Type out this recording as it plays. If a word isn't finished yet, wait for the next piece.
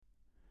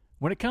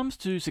When it comes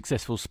to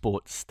successful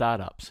sports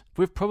startups,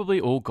 we've probably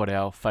all got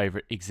our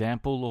favourite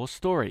example or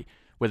story,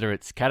 whether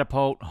it's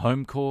Catapult,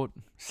 Home Court,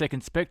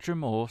 Second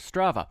Spectrum, or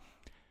Strava.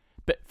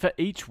 But for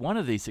each one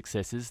of these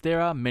successes,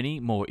 there are many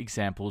more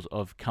examples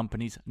of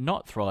companies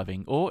not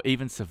thriving or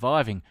even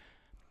surviving.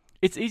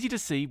 It's easy to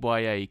see why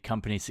a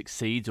company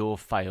succeeds or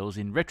fails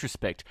in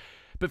retrospect,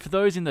 but for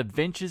those in the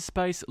ventures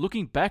space,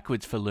 looking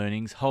backwards for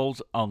learnings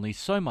holds only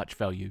so much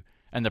value,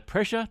 and the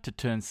pressure to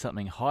turn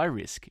something high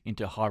risk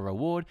into high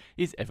reward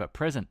is ever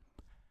present.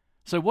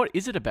 So what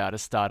is it about a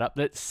startup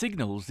that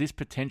signals this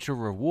potential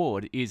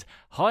reward is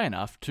high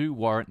enough to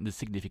warrant the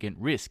significant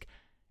risk?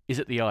 Is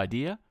it the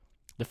idea,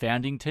 the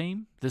founding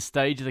team, the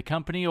stage of the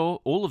company, or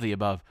all of the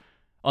above?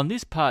 On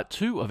this part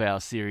 2 of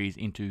our series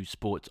into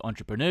sports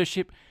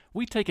entrepreneurship,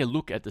 we take a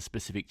look at the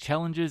specific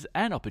challenges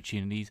and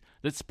opportunities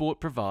that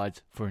sport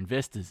provides for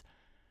investors.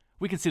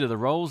 We consider the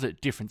roles that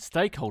different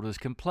stakeholders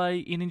can play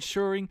in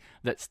ensuring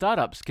that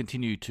startups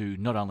continue to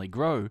not only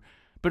grow,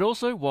 but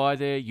also why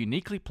they're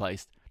uniquely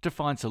placed to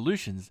find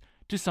solutions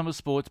to some of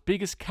sport's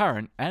biggest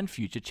current and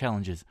future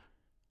challenges.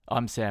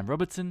 I'm Sam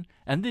Robertson,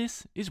 and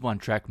this is One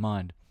Track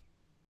Mind.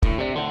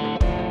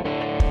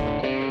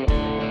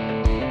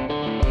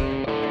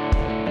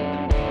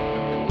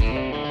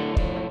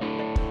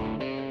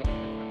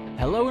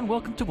 Hello and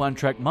welcome to One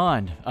Track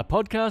Mind, a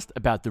podcast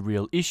about the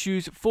real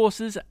issues,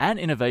 forces and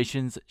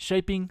innovations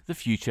shaping the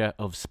future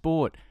of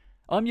sport.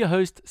 I'm your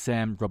host,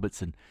 Sam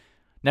Robertson.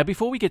 Now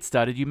before we get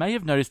started, you may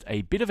have noticed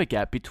a bit of a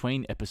gap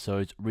between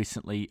episodes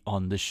recently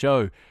on the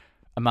show.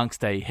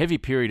 Amongst a heavy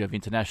period of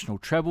international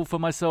travel for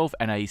myself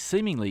and a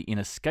seemingly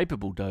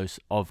inescapable dose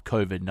of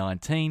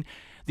COVID-19,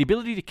 the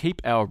ability to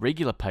keep our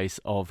regular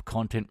pace of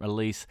content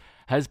release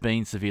has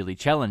been severely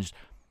challenged.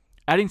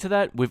 Adding to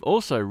that, we've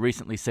also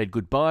recently said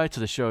goodbye to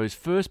the show's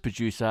first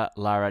producer,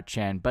 Lara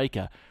Chan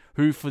Baker,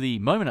 who for the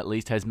moment at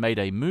least has made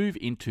a move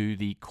into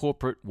the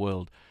corporate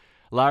world.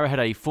 Lara had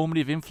a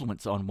formative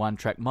influence on One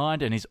Track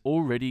Mind and is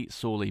already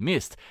sorely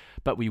missed,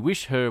 but we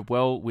wish her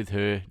well with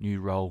her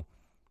new role.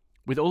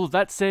 With all of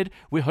that said,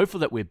 we're hopeful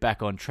that we're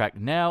back on track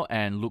now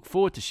and look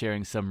forward to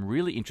sharing some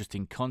really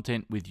interesting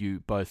content with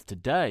you both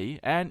today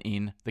and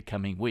in the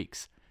coming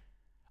weeks.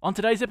 On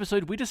today's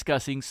episode, we're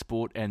discussing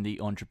sport and the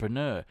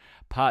entrepreneur,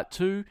 Part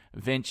 2,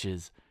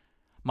 Ventures.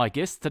 My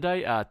guests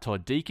today are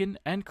Todd Deacon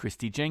and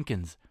Christy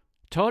Jenkins.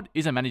 Todd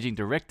is a managing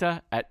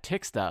director at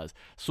Techstars,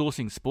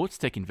 sourcing sports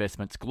tech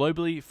investments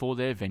globally for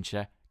their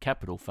venture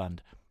capital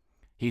fund.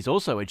 He's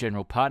also a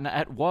general partner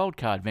at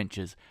Wildcard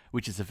Ventures,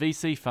 which is a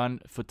VC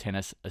fund for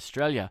Tennis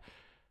Australia.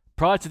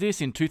 Prior to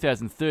this, in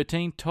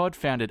 2013, Todd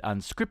founded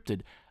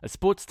Unscripted, a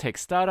sports tech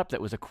startup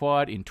that was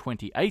acquired in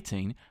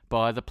 2018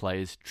 by the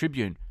Players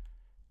Tribune.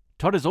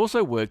 Todd has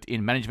also worked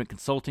in management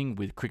consulting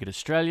with Cricket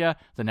Australia,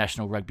 the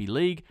National Rugby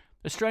League,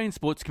 Australian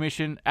Sports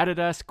Commission,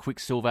 Adidas,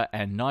 Quicksilver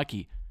and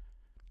Nike.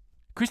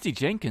 Christy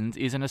Jenkins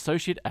is an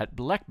associate at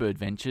Blackbird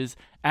Ventures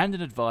and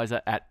an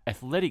advisor at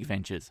Athletic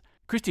Ventures.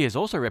 Christy has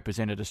also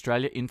represented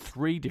Australia in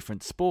 3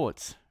 different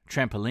sports: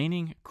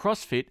 trampolining,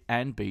 CrossFit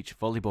and beach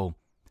volleyball.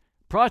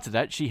 Prior to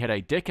that, she had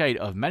a decade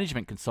of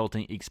management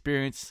consulting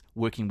experience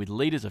working with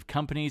leaders of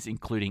companies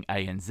including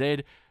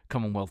ANZ,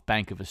 Commonwealth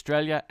Bank of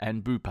Australia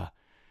and Bupa.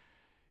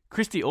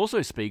 Christy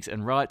also speaks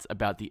and writes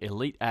about the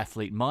elite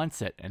athlete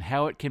mindset and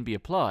how it can be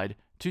applied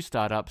to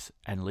startups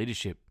and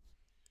leadership.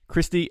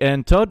 Christy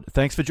and Todd,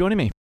 thanks for joining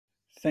me.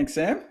 Thanks,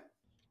 Sam.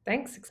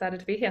 Thanks,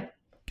 excited to be here.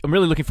 I'm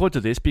really looking forward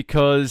to this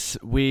because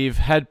we've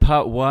had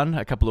part 1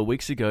 a couple of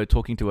weeks ago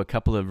talking to a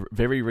couple of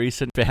very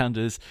recent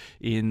founders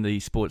in the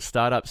sports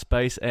startup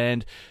space,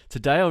 and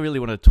today I really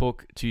want to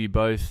talk to you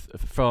both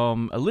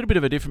from a little bit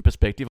of a different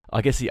perspective.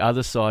 I guess the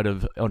other side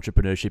of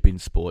entrepreneurship in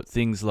sport,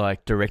 things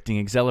like directing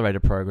accelerator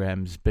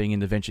programs, being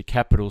in the venture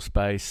capital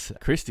space.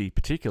 Christy,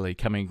 particularly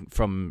coming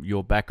from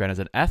your background as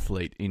an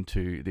athlete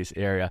into this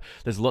area,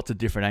 there's lots of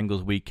different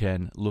angles we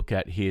can look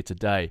at here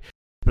today.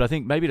 But I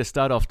think maybe to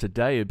start off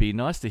today, it'd be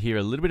nice to hear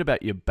a little bit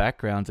about your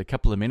backgrounds, a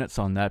couple of minutes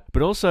on that,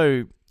 but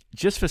also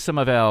just for some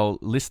of our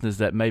listeners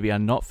that maybe are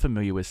not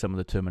familiar with some of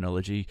the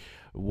terminology,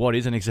 what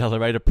is an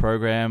accelerator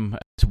program?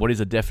 What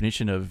is a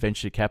definition of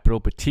venture capital,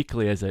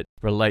 particularly as it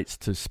relates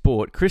to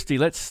sport? Christy,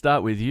 let's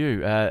start with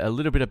you. A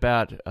little bit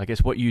about, I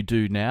guess, what you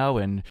do now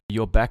and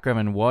your background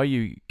and why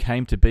you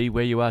came to be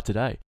where you are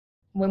today.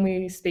 When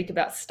we speak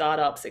about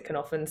startups, it can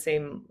often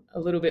seem a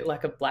little bit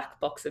like a black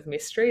box of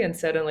mystery. And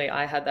certainly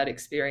I had that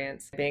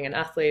experience being an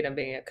athlete and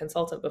being a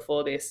consultant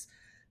before this.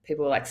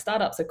 People were like,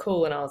 startups are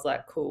cool. And I was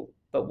like, cool,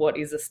 but what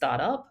is a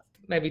startup?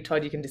 Maybe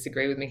Todd, you can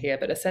disagree with me here,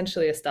 but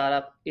essentially a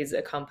startup is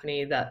a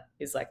company that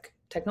is like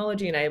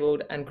technology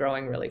enabled and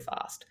growing really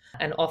fast.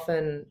 And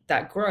often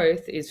that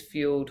growth is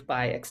fueled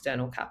by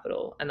external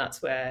capital. And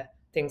that's where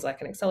things like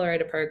an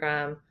accelerator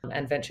program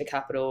and venture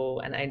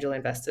capital and angel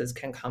investors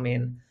can come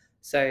in.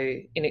 So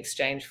in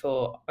exchange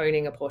for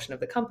owning a portion of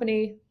the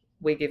company,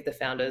 we give the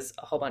founders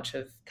a whole bunch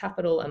of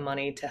capital and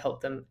money to help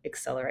them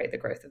accelerate the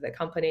growth of their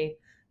company.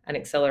 And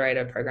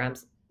accelerator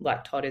programs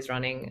like Todd is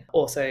running,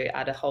 also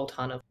add a whole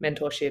ton of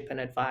mentorship and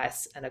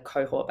advice and a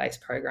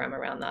cohort-based program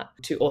around that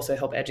to also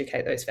help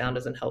educate those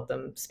founders and help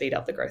them speed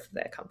up the growth of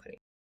their company.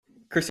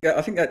 Chris,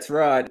 I think that's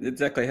right.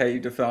 Exactly how you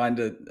defined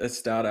a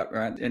startup,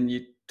 right? And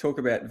you talk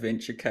about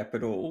venture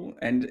capital,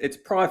 and it's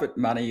private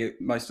money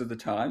most of the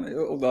time,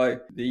 although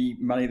the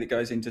money that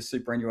goes into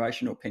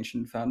superannuation or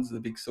pension funds, the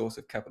big source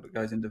of capital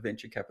goes into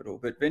venture capital.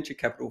 But venture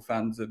capital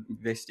funds are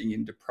investing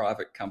into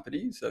private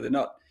companies, so they're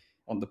not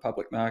on the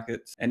public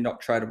markets and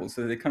not tradable.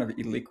 So they're kind of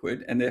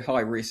illiquid and they're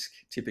high risk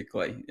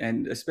typically,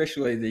 and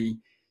especially the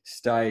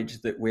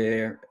stage that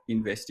we're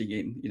investing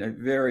in,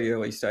 very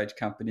early stage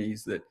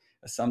companies that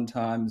are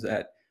sometimes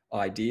at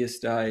idea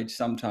stage,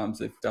 sometimes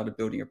they've started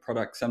building a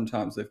product,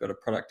 sometimes they've got a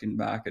product in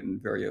market in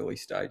very early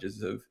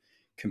stages of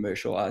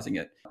commercializing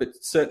it. But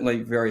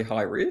certainly very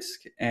high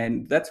risk,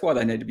 and that's why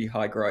they need to be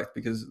high growth,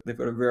 because they've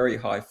got a very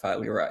high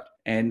failure rate.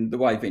 And the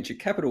way venture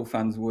capital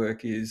funds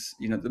work is,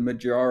 the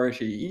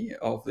majority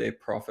of their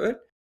profit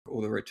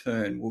or the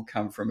return will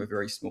come from a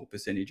very small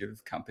percentage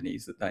of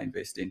companies that they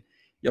invest in.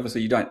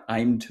 Obviously, you don't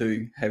aim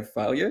to have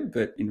failure,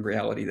 but in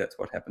reality, that's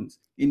what happens.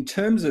 In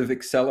terms of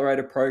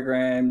accelerator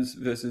programs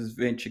versus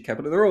venture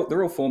capital,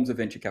 they're all forms of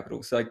venture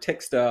capital. So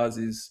Techstars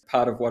is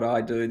part of what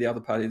I do. The other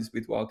part is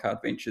with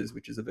Wildcard Ventures,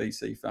 which is a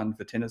VC fund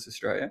for Tennis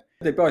Australia.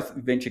 They're both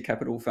venture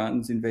capital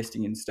funds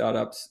investing in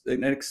startups.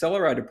 An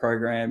accelerator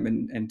program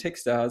and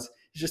Techstars is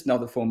just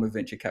another form of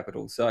venture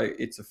capital. So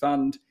it's a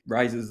fund,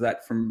 raises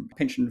that from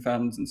pension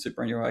funds and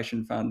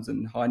superannuation funds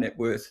and high net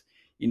worth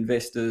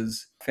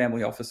investors,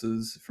 family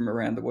offices from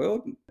around the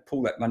world,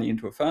 pull that money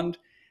into a fund,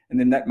 and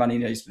then that money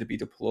needs to be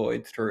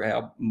deployed through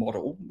our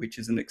model, which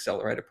is an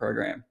accelerator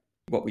program.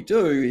 What we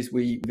do is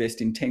we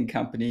invest in 10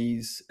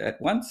 companies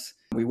at once.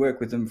 We work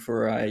with them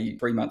for a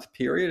 3-month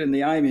period, and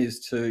the aim is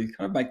to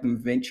kind of make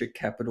them venture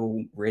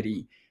capital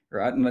ready,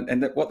 right?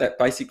 And what that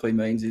basically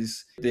means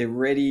is they're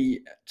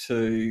ready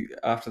to,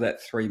 after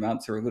that 3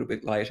 months or a little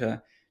bit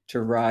later, to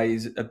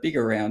raise a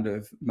bigger round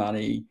of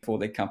money for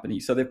their company.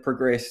 So they've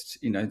progressed,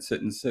 in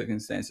certain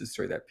circumstances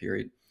through that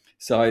period.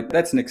 So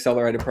that's an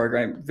accelerator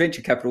program.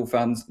 Venture capital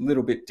funds, a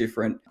little bit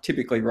different,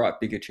 typically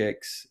write bigger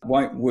checks,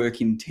 won't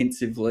work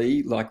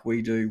intensively like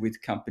we do with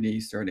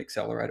companies through an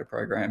accelerator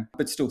program,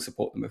 but still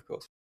support them, of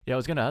course. Yeah, I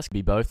was going to ask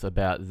you both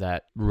about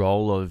that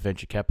role of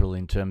venture capital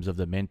in terms of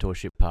the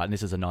mentorship part. And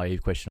this is a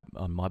naive question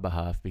on my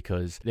behalf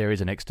because there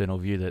is an external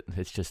view that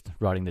it's just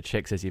writing the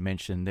checks, as you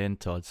mentioned then,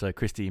 Todd. So,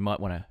 Christy, you might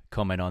want to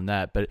comment on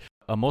that. But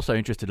I'm also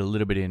interested a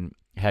little bit in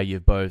how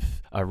you've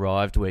both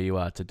arrived where you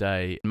are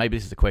today. Maybe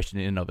this is a question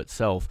in and of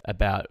itself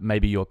about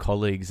maybe your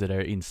colleagues that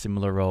are in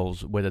similar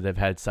roles, whether they've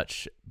had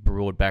such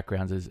broad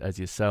backgrounds as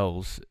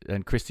yourselves,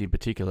 and Christy in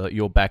particular,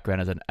 your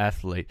background as an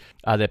athlete.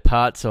 Are there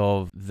parts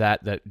of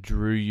that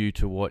drew you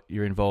to what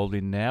you're involved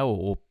in now,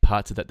 or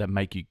parts of that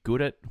make you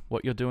good at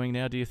what you're doing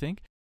now, do you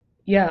think?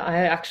 Yeah, I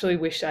actually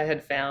wish I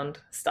had found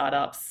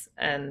startups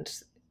and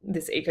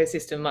this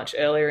ecosystem much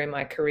earlier in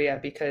my career,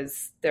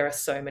 because there are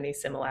so many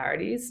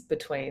similarities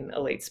between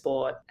elite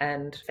sport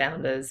and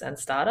founders and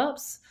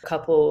startups. A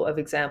couple of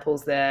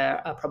examples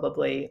there are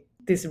probably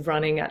this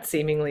running at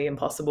seemingly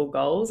impossible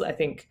goals. I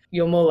think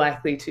you're more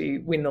likely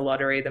to win the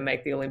lottery than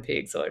make the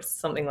Olympics, or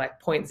something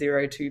like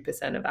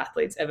 0.02% of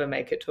athletes ever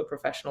make it to a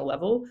professional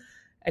level.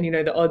 And,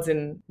 the odds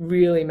in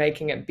really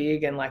making it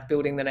big and like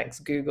building the next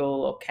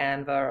Google or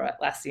Canva or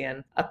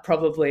Atlassian are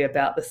probably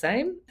about the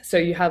same. So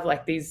you have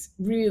like these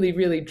really,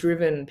 really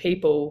driven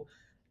people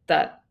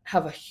that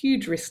have a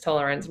huge risk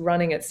tolerance,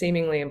 running at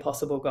seemingly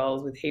impossible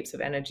goals with heaps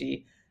of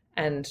energy.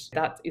 And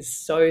that is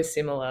so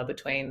similar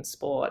between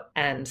sport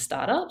and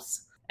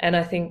startups. And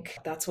I think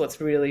that's what's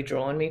really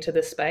drawn me to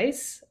the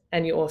space.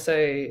 And you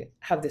also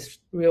have this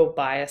real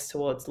bias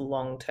towards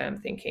long-term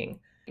thinking.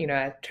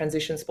 I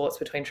transitioned sports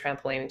between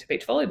trampolining to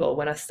beach volleyball.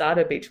 When I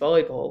started beach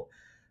volleyball,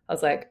 I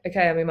was like,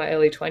 okay, I'm in my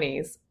early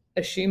 20s.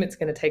 Assume it's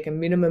going to take a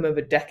minimum of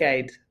a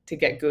decade to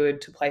get good,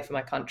 to play for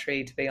my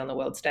country, to be on the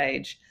world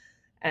stage.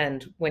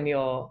 And when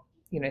you're,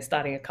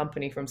 starting a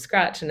company from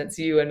scratch and it's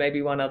you and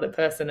maybe one other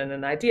person and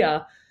an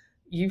idea,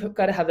 you've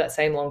got to have that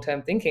same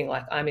long-term thinking.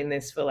 Like, I'm in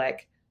this for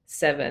like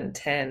 7,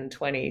 10,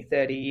 20,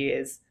 30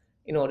 years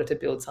in order to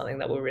build something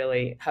that will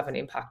really have an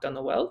impact on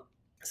the world.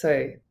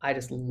 So I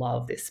just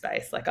love this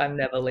space. Like, I'm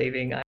never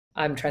leaving.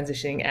 I'm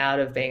transitioning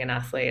out of being an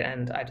athlete,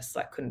 and I just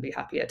couldn't be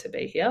happier to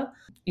be here.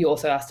 You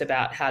also asked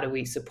about how do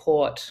we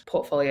support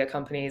portfolio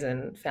companies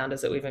and founders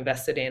that we've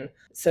invested in.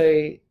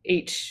 So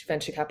each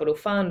venture capital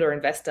fund or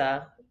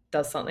investor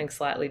does something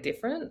slightly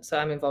different. So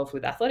I'm involved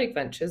with Athletic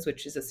Ventures,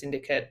 which is a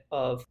syndicate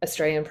of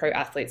Australian pro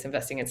athletes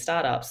investing in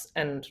startups.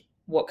 And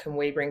what can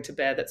we bring to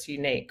bear that's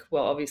unique?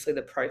 Well, obviously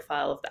the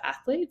profile of the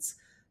athletes.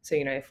 So,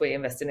 if we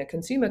invest in a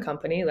consumer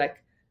company,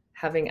 like,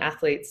 having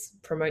athletes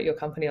promote your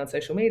company on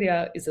social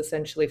media is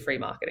essentially free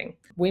marketing.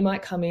 We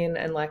might come in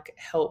and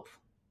help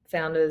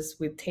founders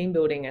with team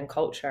building and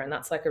culture. And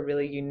that's a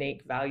really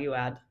unique value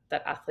add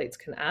that athletes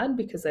can add,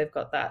 because they've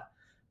got that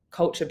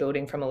culture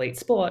building from elite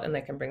sport and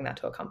they can bring that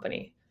to a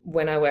company.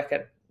 When I work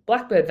at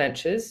Blackbird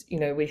Ventures,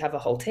 we have a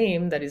whole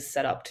team that is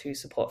set up to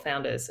support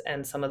founders.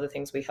 And some of the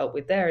things we help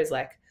with there is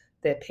like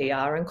their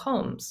PR and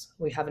comms.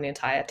 We have an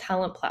entire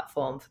talent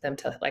platform for them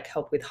to like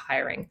help with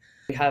hiring.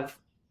 We have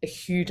a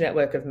huge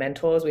network of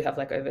mentors. We have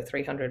like over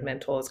 300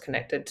 mentors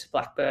connected to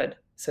Blackbird.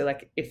 So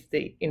like if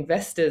the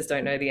investors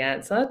don't know the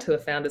answer to a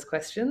founder's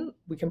question,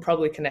 we can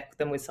probably connect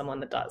them with someone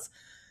that does.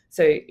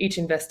 So each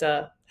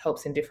investor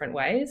helps in different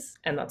ways.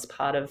 And that's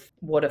part of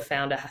what a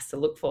founder has to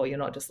look for. You're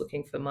not just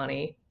looking for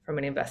money from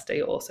an investor,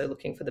 you're also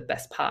looking for the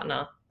best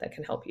partner that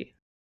can help you.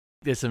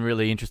 There's some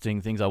really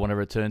interesting things I want to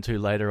return to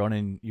later on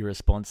in your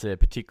response there,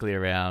 particularly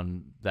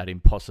around that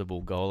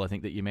impossible goal I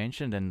think that you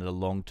mentioned and the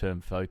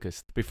long-term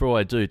focus. Before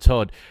I do,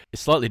 Todd,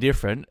 it's slightly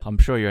different. I'm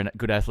sure you're a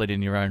good athlete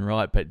in your own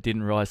right, but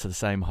didn't rise to the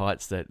same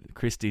heights that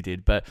Christy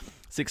did. But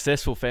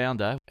successful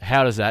founder,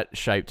 how does that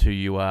shape who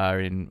you are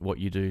in what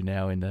you do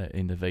now in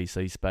the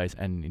VC space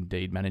and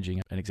indeed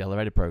managing an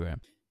accelerator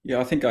program? Yeah,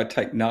 I think I'd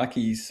take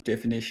Nike's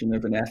definition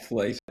of an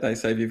athlete. They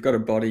say if you've got a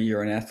body,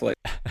 you're an athlete.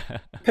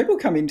 People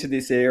come into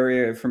this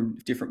area from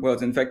different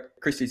worlds. In fact,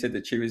 Christy said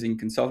that she was in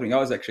consulting. I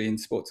was actually in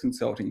sports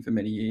consulting for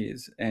many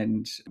years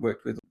and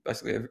worked with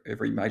basically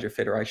every major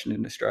federation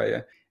in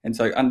Australia. And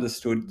so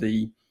understood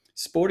the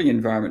sporting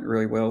environment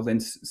really well,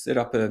 then set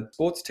up a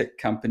sports tech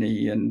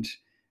company. And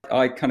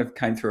I kind of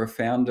came through a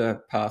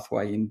founder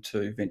pathway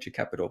into venture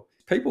capital.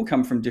 People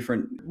come from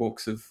different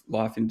walks of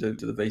life into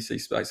the VC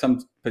space. Some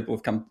people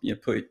have come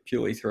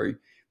purely through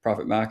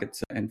private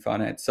markets and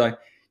finance. So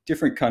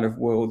different kind of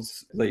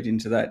worlds lead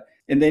into that.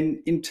 And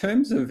then in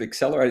terms of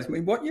accelerators, I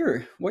mean, what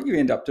you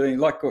end up doing,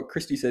 like what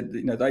Christy said,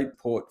 they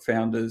support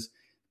founders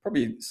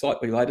probably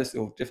slightly later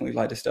or definitely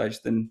later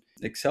stage than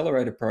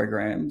accelerator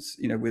programs,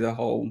 with a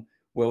whole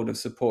world of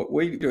support.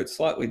 We do it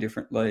slightly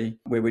differently,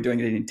 where we're doing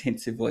it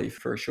intensively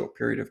for a short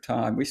period of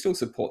time. We still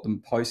support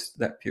them post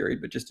that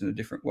period, but just in a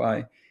different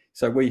way.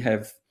 So we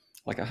have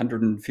like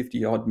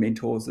 150 odd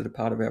mentors that are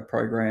part of our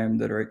program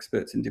that are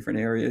experts in different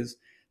areas.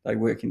 They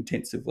work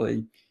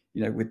intensively,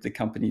 with the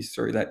companies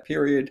through that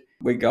period.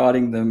 We're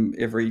guiding them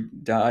every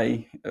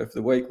day of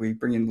the week. We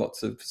bring in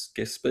lots of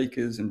guest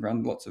speakers and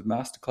run lots of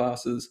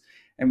masterclasses.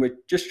 And we're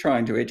just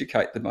trying to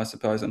educate them, I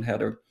suppose, on how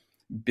to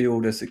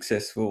build a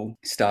successful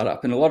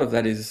startup. And a lot of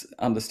that is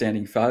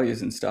understanding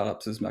failures in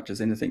startups as much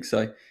as anything.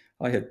 So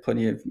I had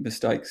plenty of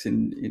mistakes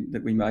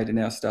that we made in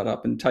our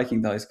startup, and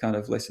taking those kind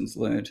of lessons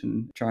learned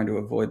and trying to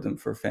avoid them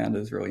for a founder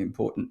is really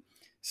important.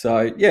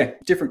 So yeah,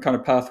 different kind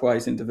of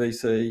pathways into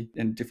VC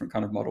and different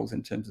kind of models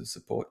in terms of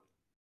support.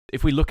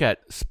 If we look at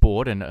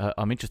sport, and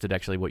I'm interested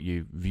actually what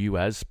you view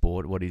as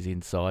sport, what is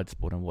inside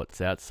sport and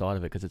what's outside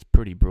of it, because it's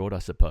pretty broad, I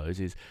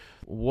suppose, is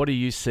what are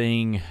you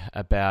seeing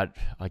about,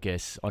 I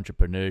guess,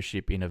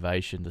 entrepreneurship,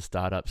 innovation, the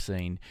startup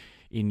scene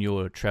in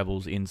your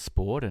travels in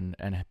sport, and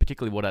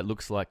particularly what that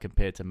looks like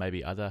compared to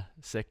maybe other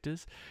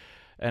sectors?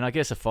 And I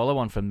guess a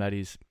follow-on from that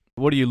is,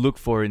 what do you look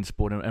for in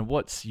sport, and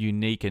what's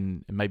unique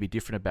and maybe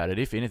different about it,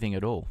 if anything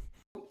at all?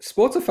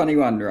 Sport's a funny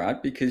one,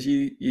 right? Because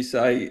you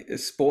say a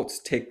sports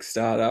tech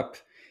startup,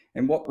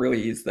 and what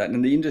really is that?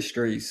 And the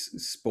industry's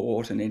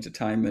sport and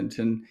entertainment.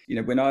 And,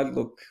 when I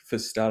look for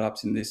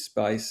startups in this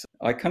space,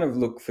 I kind of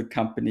look for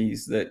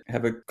companies that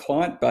have a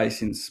client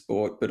base in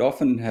sport, but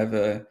often have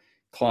a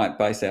client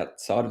base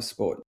outside of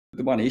sport.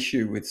 The one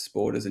issue with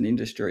sport as an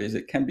industry is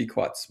it can be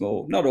quite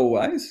small. Not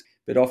always,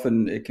 but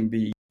often it can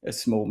be a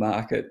small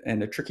market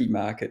and a tricky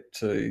market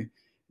to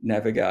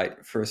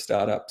navigate for a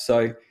startup.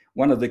 So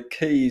one of the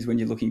keys when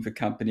you're looking for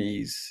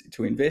companies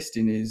to invest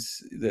in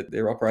is that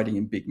they're operating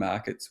in big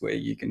markets where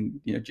you can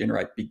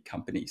generate big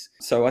companies.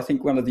 So I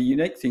think one of the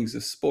unique things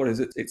of sport is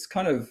it's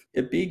kind of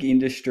a big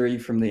industry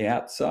from the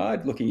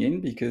outside looking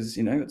in, because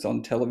it's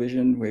on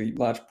television where a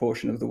large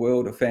portion of the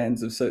world are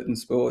fans of certain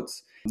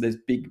sports. There's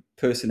big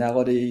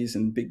personalities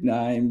and big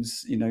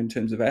names, in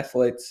terms of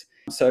athletes.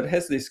 So it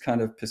has this kind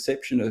of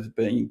perception of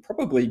being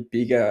probably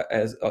bigger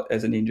as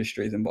an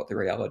industry than what the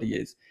reality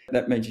is.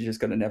 That means you just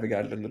got to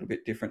navigate it a little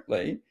bit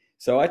differently.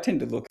 So I tend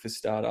to look for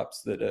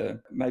startups that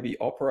are maybe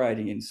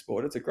operating in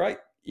sport. It's a great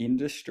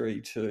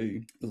industry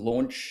to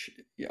launch,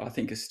 I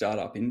think, a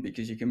startup in,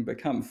 because you can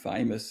become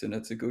famous and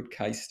it's a good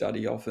case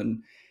study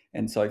often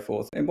and so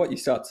forth. And what you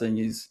start seeing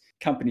is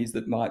companies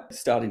that might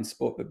start in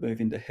sport but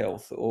move into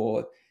health,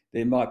 or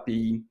there might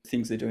be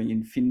things they're doing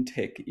in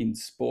fintech in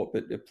sport,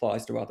 but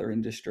applies to other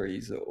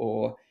industries,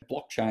 or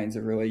blockchain's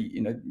a really,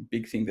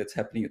 big thing that's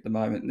happening at the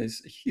moment. And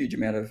there's a huge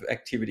amount of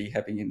activity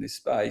happening in this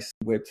space.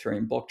 Web3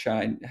 and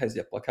blockchain has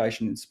the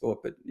application in sport,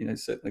 but,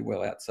 certainly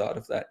well outside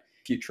of that.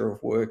 Future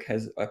of work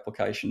has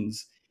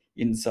applications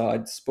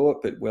inside sport,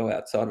 but well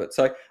outside of it.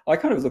 So I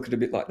kind of look at it a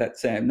bit like that,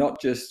 Sam, not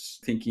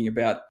just thinking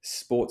about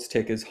sports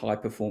tech as high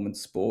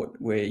performance sport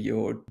where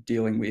you're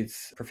dealing with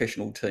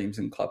professional teams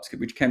and clubs,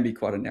 which can be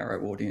quite a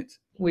narrow audience.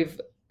 We've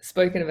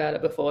spoken about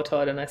it before,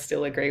 Todd, and I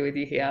still agree with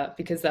you here,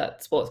 because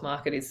that sports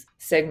market is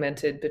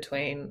segmented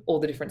between all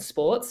the different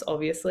sports,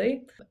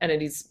 obviously, and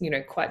it is,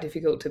 quite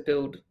difficult to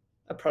build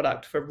a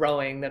product for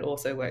rowing that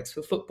also works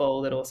for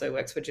football, that also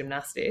works for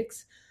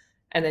gymnastics.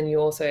 And then you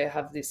also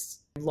have this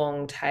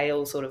long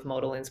tail sort of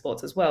model in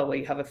sports as well, where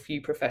you have a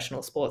few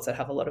professional sports that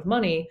have a lot of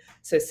money.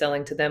 So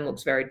selling to them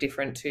looks very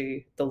different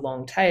to the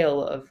long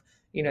tail of,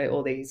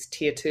 all these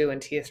tier 2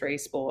 and tier 3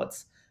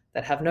 sports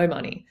that have no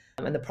money.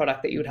 And the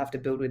product that you would have to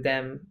build with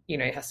them,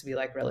 it has to be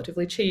like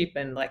relatively cheap,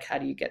 and like, how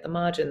do you get the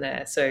margin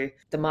there? So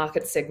the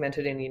market's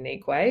segmented in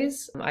unique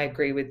ways. I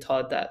agree with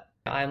Todd that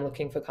I'm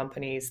looking for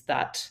companies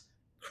that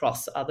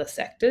cross other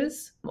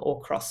sectors or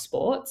cross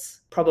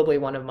sports. Probably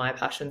one of my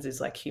passions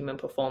is like human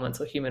performance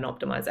or human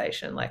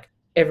optimization. Like,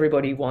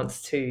 everybody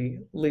wants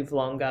to live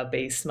longer,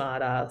 be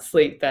smarter,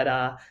 sleep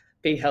better,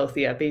 be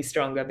healthier, be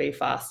stronger, be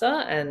faster.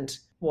 And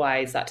why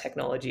is that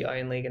technology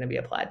only going to be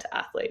applied to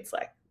athletes?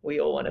 Like, we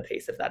all want a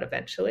piece of that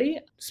eventually.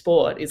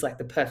 Sport is like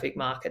the perfect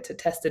market to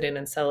test it in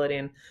and sell it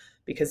in,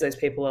 because those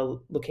people are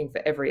looking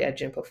for every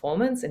edge in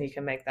performance, and you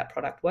can make that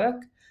product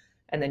work,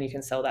 and then you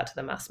can sell that to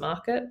the mass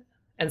market.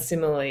 And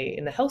similarly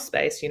in the health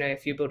space,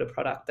 if you build a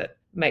product that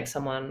makes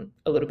someone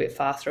a little bit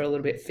faster, a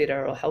little bit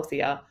fitter or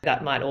healthier,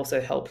 that might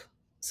also help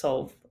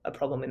solve a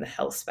problem in the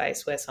health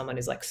space where someone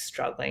is like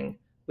struggling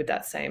with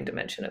that same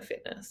dimension of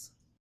fitness.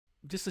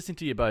 Just listening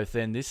to you both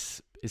then,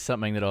 this is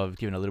something that I've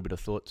given a little bit of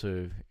thought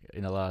to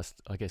in the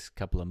last, I guess,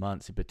 couple of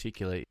months in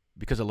particular,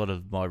 because a lot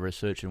of my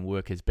research and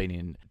work has been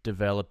in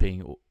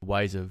developing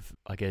ways of,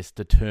 I guess,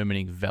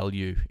 determining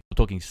value. I'm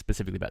talking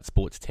specifically about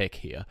sports tech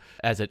here,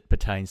 as it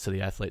pertains to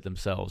the athlete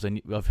themselves.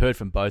 And I've heard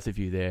from both of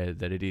you there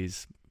that it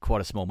is quite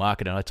a small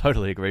market, and I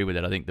totally agree with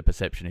it. I think the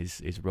perception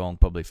is wrong,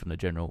 probably from the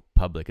general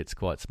public. It's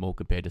quite small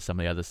compared to some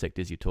of the other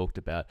sectors you talked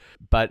about.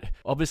 But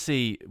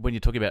obviously, when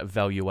you're talking about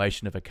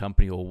valuation of a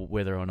company or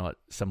whether or not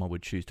someone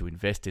would choose to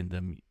invest in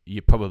them,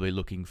 you're probably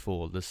looking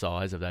for the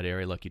size of that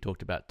area, like you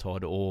talked about,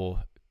 Todd,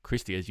 or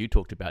Christy, as you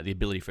talked about, the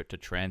ability for it to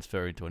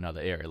transfer into another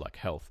area like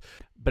health.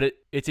 But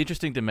it's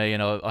interesting to me,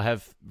 and I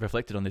have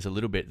reflected on this a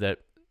little bit, that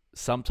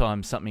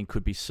sometimes something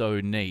could be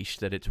so niche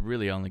that it's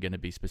really only going to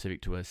be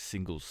specific to a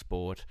single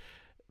sport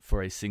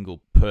for a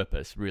single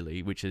purpose,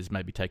 really, which is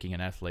maybe taking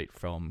an athlete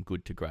from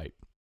good to great.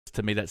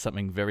 To me, that's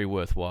something very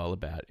worthwhile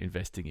about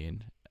investing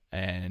in,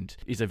 and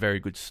is a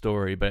very good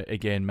story. But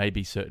again,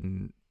 maybe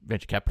certain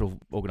venture capital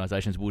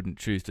organizations wouldn't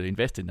choose to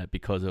invest in that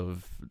because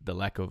of the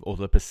lack of, or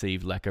the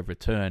perceived lack of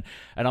return.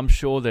 And I'm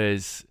sure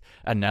there's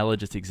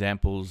analogous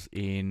examples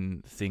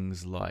in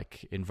things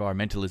like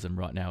environmentalism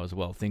right now as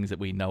well, things that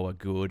we know are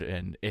good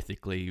and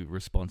ethically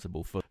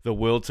responsible for the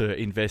world to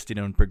invest in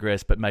and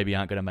progress, but maybe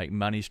aren't going to make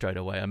money straight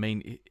away. I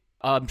mean,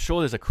 I'm sure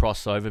there's a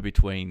crossover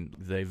between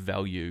the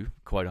value,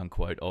 quote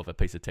unquote, of a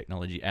piece of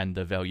technology and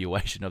the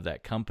valuation of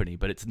that company,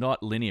 but it's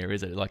not linear,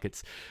 is it? Like,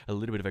 it's a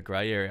little bit of a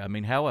grey area. I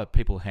mean, how are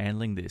people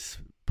handling this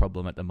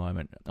problem at the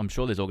moment? I'm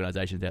sure there's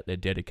organizations out there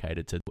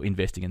dedicated to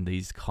investing in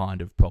these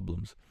kind of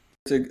problems.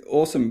 It's an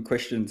awesome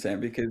question, Sam,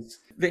 because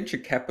venture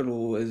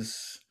capital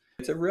it's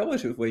a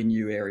relatively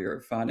new area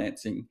of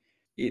financing.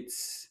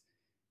 It's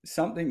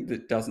something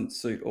that doesn't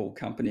suit all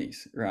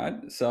companies, right?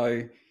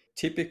 So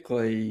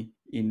typically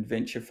in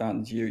venture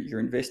funds, you're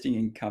investing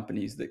in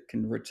companies that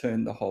can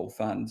return the whole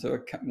fund. So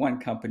one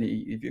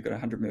company, if you've got a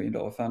 $100 million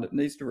fund, it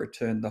needs to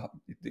return have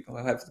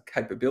the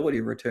capability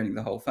of returning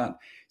the whole fund.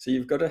 So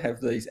you've got to have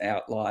these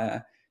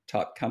outlier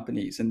type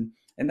companies, and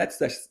that's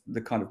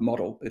the kind of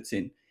model it's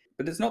in.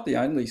 But it's not the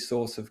only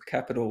source of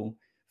capital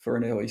for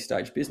an early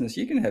stage business.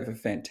 You can have a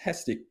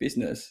fantastic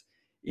business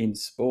in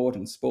sport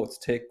and sports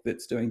tech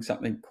that's doing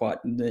something quite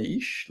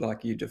niche,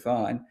 like you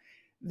define,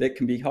 that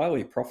can be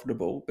highly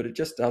profitable, but it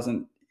just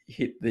doesn't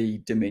hit the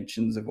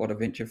dimensions of what a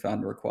venture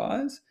fund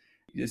requires.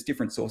 There's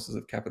different sources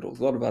of capital.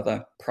 There's a lot of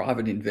other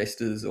private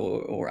investors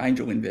or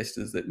angel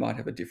investors that might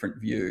have a different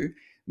view,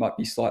 might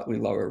be slightly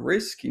lower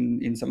risk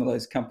in some of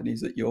those companies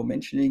that you're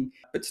mentioning,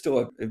 but still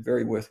a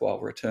very worthwhile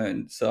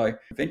return. So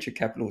venture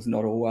capital is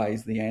not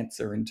always the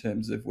answer in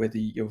terms of whether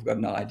you've got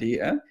an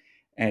idea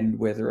and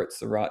whether it's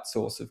the right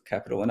source of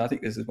capital. And I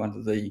think this is one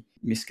of the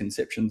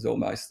misconceptions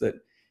almost, that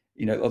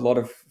a lot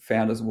of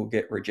founders will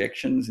get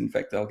rejections. In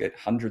fact, they'll get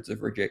hundreds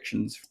of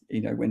rejections,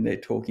 when they're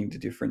talking to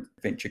different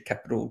venture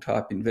capital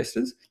type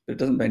investors. But it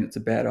doesn't mean it's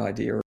a bad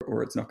idea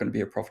or it's not going to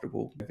be a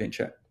profitable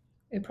venture.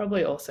 It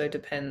probably also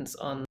depends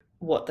on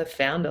what the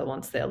founder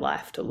wants their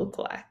life to look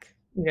like.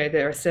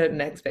 There are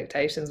certain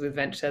expectations with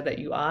venture that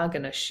you are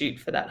going to shoot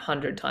for that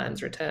 100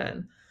 times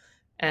return.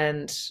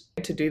 And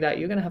to do that,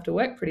 you're going to have to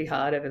work pretty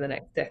hard over the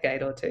next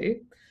decade or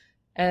two.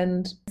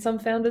 And some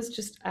founders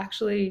just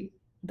actually,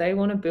 they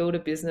want to build a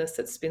business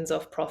that spins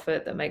off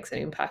profit, that makes an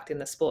impact in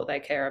the sport they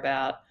care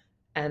about.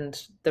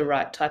 And the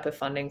right type of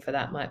funding for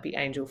that might be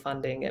angel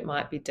funding. It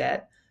might be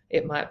debt.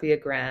 It might be a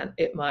grant.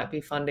 It might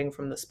be funding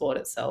from the sport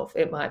itself.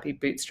 It might be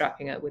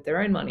bootstrapping it with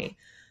their own money.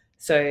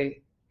 So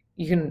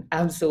you can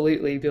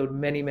absolutely build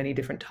many, many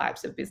different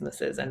types of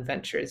businesses, and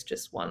venture is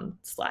just one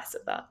slice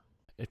of that.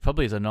 It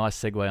probably is a nice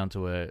segue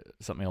onto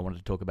something I wanted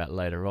to talk about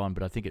later on,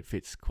 but I think it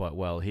fits quite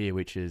well here,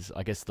 which is,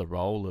 I guess, the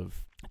role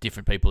of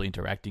different people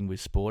interacting with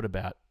sport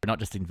about not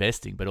just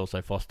investing, but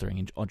also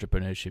fostering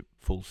entrepreneurship,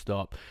 full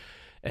stop.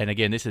 And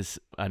again, this is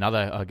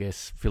another, I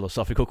guess,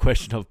 philosophical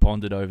question I've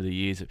pondered over the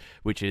years,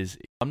 which is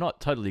I'm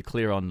not totally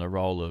clear on the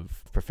role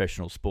of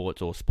professional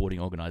sports or sporting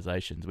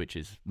organisations, which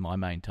is my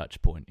main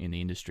touch point in the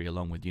industry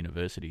along with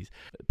universities.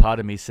 Part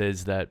of me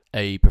says that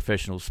a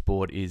professional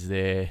sport is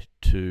there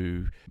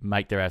to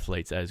make their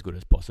athletes as good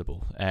as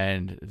possible.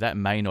 And that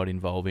may not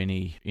involve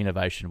any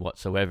innovation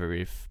whatsoever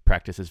if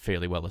practice is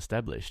fairly well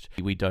established.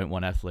 We don't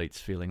want athletes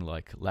feeling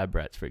like lab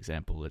rats, for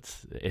example.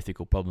 It's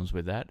ethical problems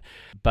with that.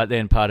 But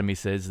then part of me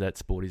says that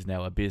sport is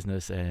now a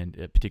business, and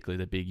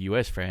particularly the big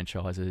US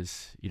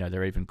franchises,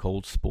 they're even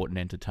called sport and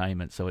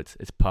entertainment. So it's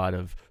part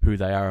of who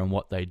they are and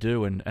what they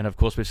do. And of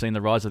course, we've seen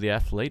the rise of the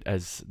athlete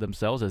as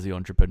themselves, as the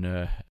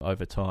entrepreneur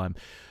over time.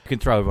 You can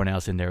throw everyone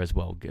else in there as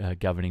well,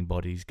 governing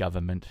bodies,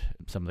 government,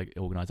 some of the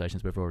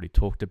organisations we've already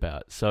talked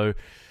about. So,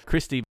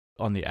 Christy,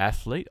 on the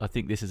athlete, I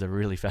think this is a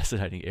really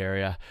fascinating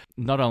area.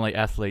 Not only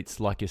athletes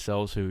like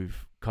yourselves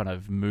who've kind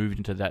of moved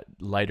into that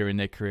later in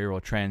their career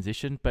or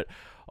transition, but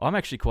I'm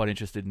actually quite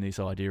interested in this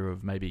idea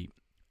of maybe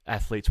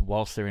athletes,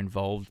 whilst they're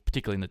involved,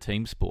 particularly in the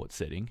team sport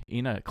setting,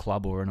 in a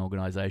club or an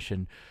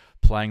organisation,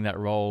 playing that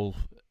role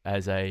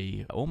as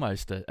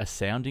almost a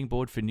sounding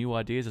board for new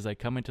ideas as they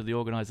come into the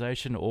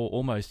organisation, or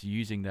almost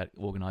using that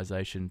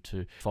organisation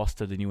to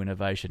foster the new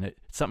innovation. It's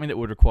something that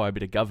would require a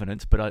bit of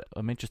governance, but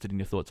I'm interested in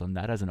your thoughts on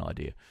that as an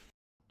idea.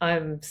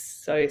 I'm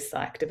so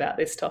psyched about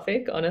this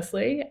topic,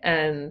 honestly.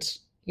 And,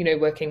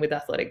 working with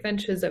Athletic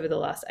Ventures over the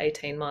last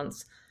 18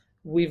 months,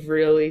 we've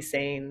really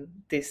seen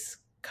this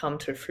come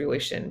to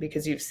fruition,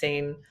 because you've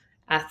seen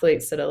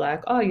athletes that are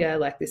like, oh yeah,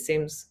 like this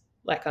seems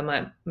like I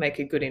might make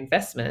a good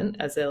investment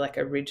as their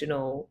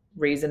original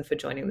reason for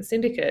joining the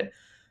syndicate,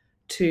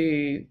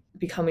 to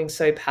becoming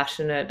so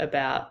passionate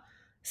about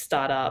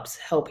startups,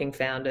 helping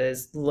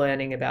founders,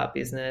 learning about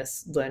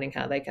business, learning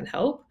how they can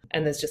help.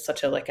 And there's just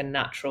such a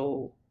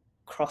natural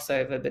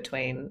crossover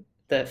between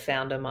the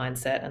founder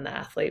mindset and the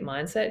athlete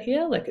mindset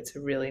here. It's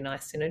a really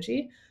nice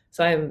synergy.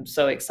 So I'm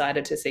so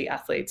excited to see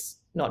athletes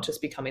not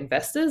just become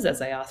investors as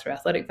they are through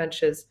Athletic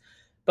Ventures,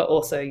 but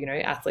also,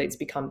 athletes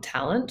become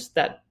talent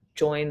that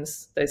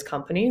joins those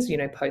companies,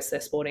 post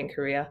their sporting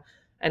career,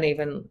 and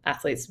even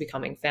athletes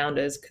becoming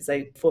founders, because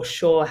they for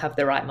sure have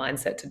the right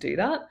mindset to do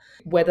that.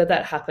 Whether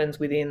that happens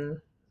within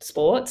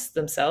sports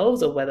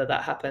themselves or whether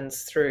that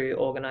happens through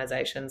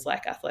organizations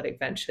like Athletic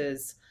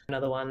Ventures.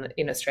 Another one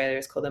in Australia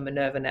is called the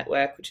Minerva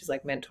Network, which is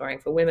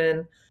mentoring for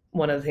women.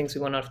 One of the things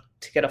we want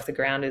to get off the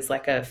ground is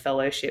a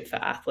fellowship for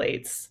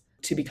athletes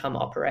to become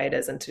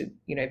operators and to,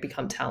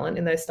 become talent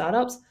in those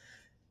startups.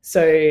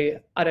 So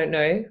I don't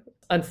know.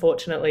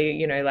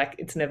 Unfortunately,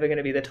 it's never going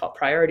to be the top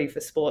priority for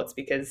sports,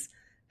 because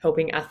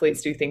helping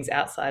athletes do things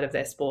outside of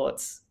their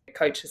sports,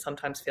 coaches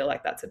sometimes feel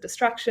like that's a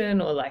distraction,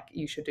 or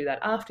you should do that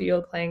after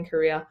your playing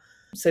career.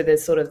 So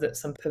there's sort of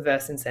some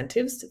perverse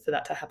incentives for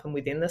that to happen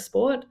within the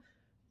sport.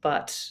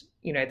 But,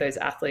 those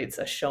athletes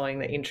are showing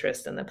the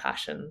interest and the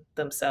passion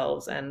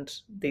themselves, and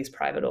these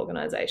private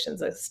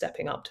organizations are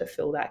stepping up to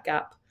fill that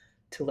gap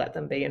to let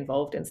them be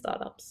involved in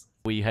startups.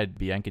 We had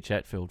Bianca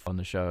Chatfield on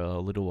the show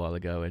a little while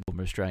ago, and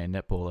former Australian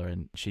netballer,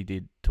 and she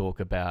did talk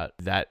about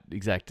that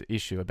exact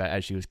issue, about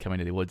as she was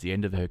coming towards the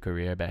end of her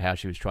career, about how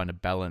she was trying to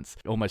balance,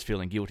 almost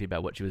feeling guilty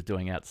about what she was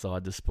doing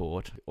outside the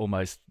sport,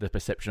 almost the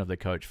perception of the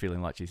coach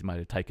feeling like she's may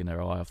have taken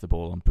her eye off the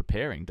ball and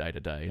preparing day to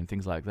day and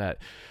things like that.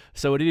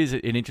 So it is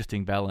an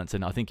interesting balance,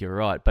 and I think you're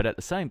right. But at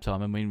the same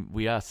time,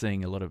 we are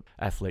seeing a lot of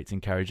athletes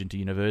encouraged into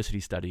university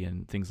study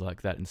and things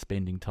like that and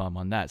spending time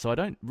on that. So I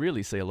don't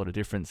really see a lot of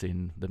difference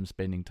in them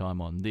spending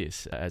time on this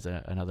as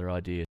another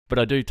idea. But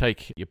I do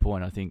take your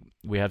point. I think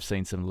we have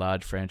seen some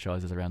large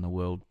franchises around the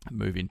world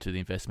move into the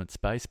investment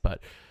space,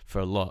 but for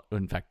a lot,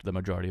 in fact, the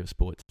majority of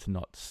sports, it's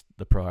not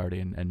the priority,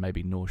 and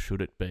maybe nor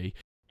should it be.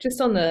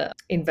 Just on the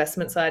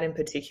investment side in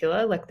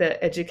particular,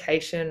 the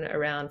education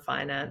around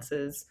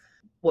finances,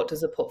 what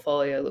does a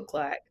portfolio look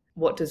like?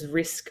 What does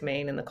risk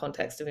mean in the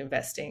context of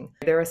investing?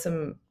 There are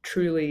some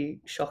truly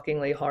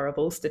shockingly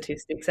horrible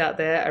statistics out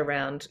there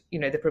around,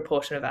 the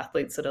proportion of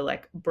athletes that are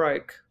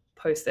broke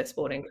post their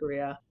sporting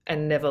career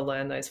and never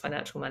learn those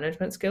financial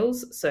management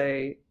skills.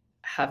 So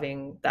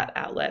having that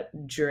outlet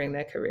during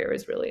their career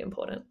is really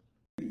important.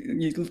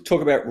 You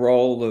talk about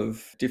role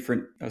of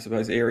different, I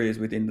suppose, areas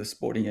within the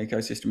sporting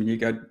ecosystem, and you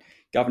go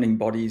governing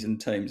bodies and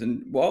teams.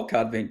 And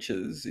Wildcard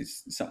Ventures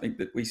is something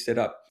that we set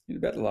up in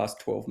about the last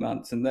 12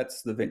 months, and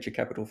that's the Venture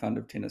Capital Fund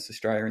of Tennis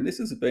Australia. And this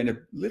has been a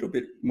little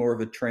bit more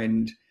of a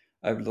trend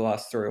over the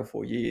last 3 or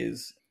 4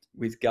 years,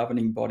 with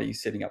governing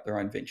bodies setting up their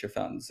own venture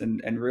funds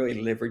and really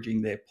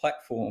leveraging their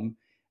platform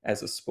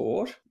as a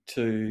sport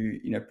to,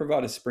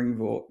 provide a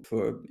springboard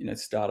for,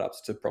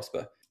 startups to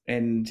prosper.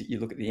 And you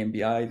look at the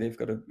NBA, they've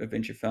got a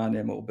venture fund,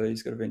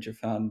 MLB's got a venture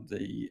fund,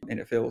 the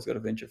NFL's got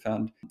a venture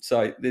fund.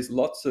 So there's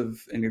lots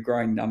of, and a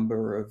growing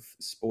number of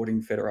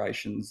sporting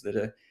federations that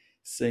are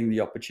seeing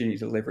the opportunity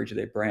to leverage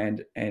their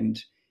brand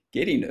and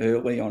get in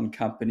early on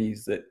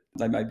companies that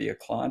they may be a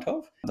client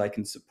of. They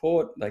can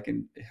support, they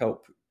can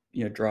help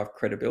drive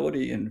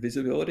credibility and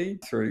visibility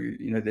through,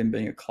 them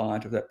being a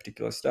client of that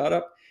particular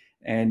startup.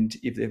 And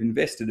if they've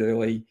invested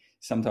early,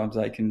 sometimes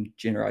they can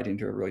generate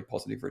into a really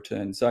positive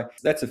return. So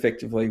that's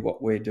effectively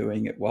what we're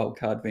doing at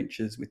Wildcard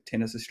Ventures with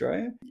Tennis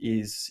Australia,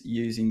 is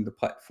using the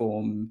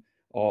platform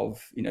of,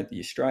 the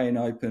Australian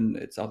Open,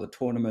 its other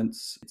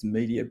tournaments, its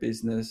media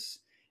business.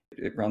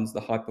 It runs the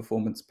high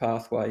performance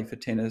pathway for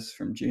tennis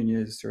from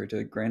juniors through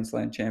to Grand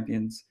Slam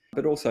champions,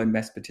 but also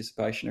mass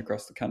participation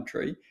across the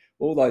country.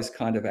 All those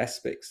kind of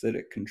aspects that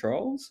it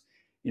controls,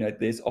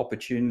 there's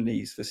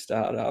opportunities for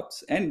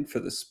startups and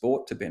for the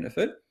sport to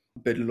benefit,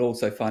 but it'll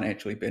also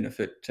financially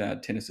benefit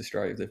Tennis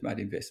Australia if they've made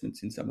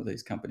investments in some of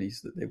these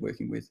companies that they're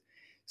working with.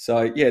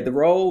 So, the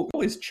role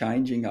is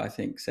changing, I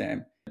think,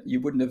 Sam.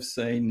 You wouldn't have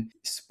seen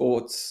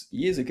sports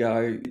years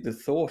ago. The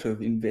thought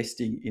of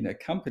investing in a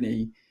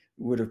company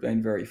would have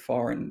been very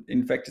foreign.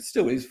 In fact, it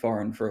still is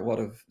foreign for a lot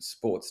of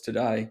sports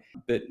today,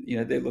 but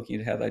they're looking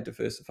at how they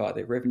diversify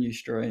their revenue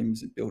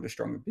streams and build a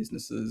stronger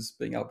businesses,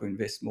 being able to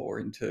invest more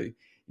into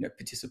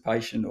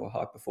participation or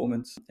high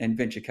performance. And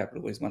venture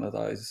capital is one of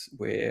those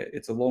where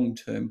it's a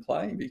long-term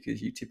play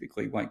because you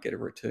typically won't get a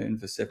return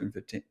for 7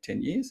 to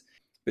 10 years.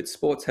 But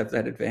sports have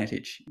that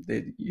advantage.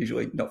 They're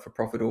usually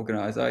not-for-profit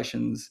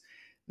organisations.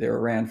 They're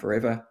around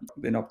forever.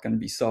 They're not going to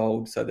be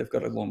sold. So they've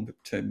got a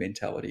long-term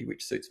mentality,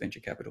 which suits venture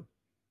capital.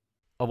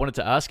 I wanted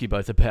to ask you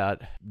both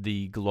about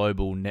the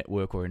global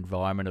network or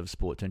environment of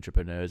sports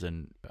entrepreneurs,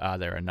 and are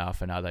there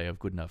enough, and are they of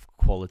good enough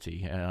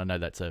quality? And I know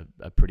that's a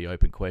pretty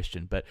open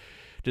question, but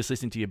just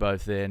listening to you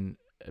both then,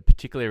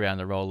 particularly around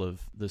the role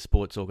of the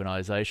sports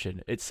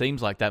organisation, it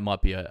seems like that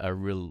might be a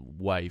real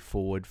way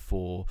forward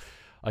for,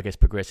 I guess,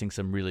 progressing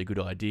some really good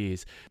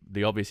ideas.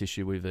 The obvious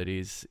issue with it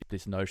is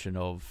this notion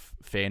of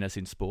fairness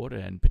in sport,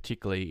 and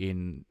particularly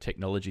in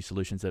technology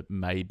solutions that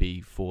may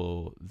be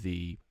for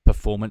the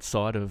performance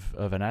side of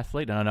an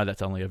athlete. And I know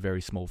that's only a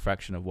very small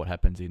fraction of what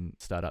happens in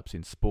startups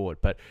in sport,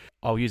 but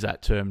I'll use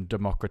that term,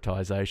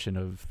 democratization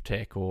of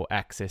tech or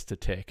access to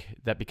tech.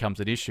 That becomes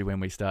an issue when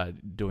we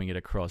start doing it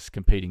across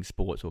competing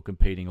sports or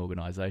competing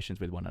organizations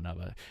with one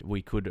another.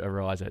 We could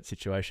arise at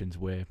situations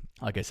where,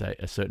 I guess,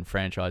 a certain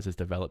franchise has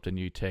developed a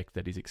new tech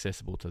that is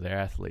accessible to their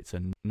athletes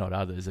and not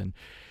others. And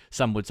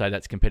some would say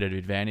that's competitive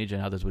advantage,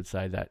 and others would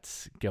say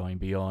that's going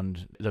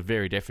beyond the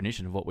very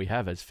definition of what we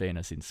have as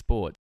fairness in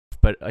sport.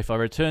 But if I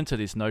return to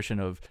this notion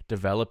of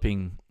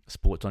developing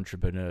sports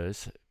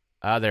entrepreneurs,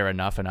 are there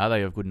enough, and are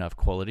they of good enough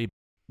quality?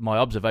 My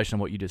observation on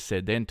what you just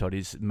said then, Todd,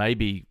 is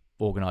maybe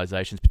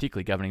organisations,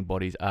 particularly governing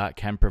bodies,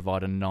 can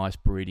provide a nice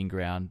breeding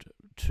ground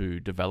to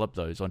develop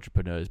those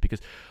entrepreneurs.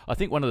 Because I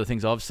think one of the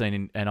things I've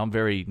seen, and I'm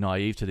very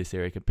naive to this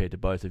area compared to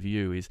both of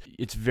you, is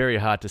it's very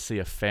hard to see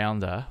a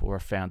founder or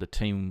a founder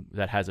team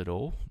that has it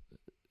all.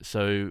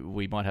 So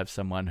we might have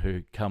someone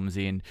who comes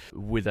in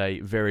with a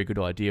very good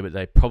idea, but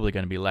they're probably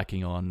going to be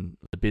lacking on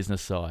the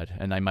business side,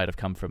 and they might have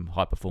come from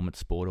high performance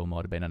sport or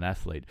might have been an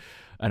athlete.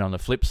 And on the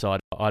flip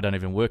side, I don't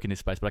even work in this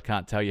space, but I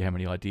can't tell you how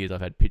many ideas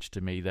I've had pitched to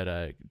me that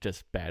are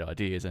just bad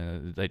ideas,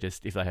 and they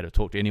just, if they had to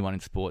talk to anyone in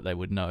sport, they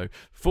would know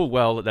full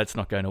well that that's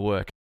not going to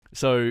work.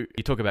 So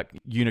you talk about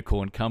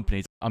unicorn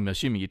companies. I'm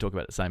assuming you talk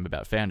about the same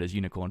about founders,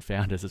 unicorn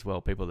founders as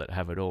well, people that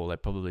have it all. They're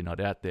probably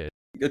not out there.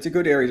 It's a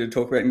good area to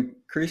talk about. And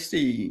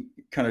Christy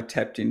kind of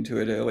tapped into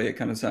it earlier,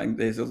 kind of saying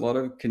there's a lot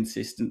of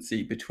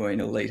consistency between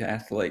elite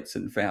athletes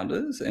and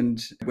founders.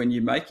 And when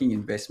you're making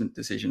investment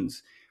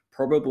decisions,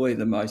 probably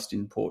the most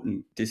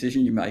important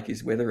decision you make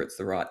is whether it's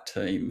the right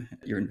team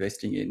you're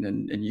investing in.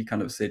 And you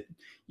kind of said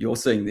you're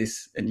seeing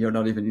this and you're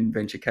not even in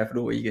venture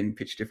capital where you're getting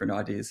pitched different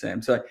ideas,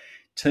 Sam. So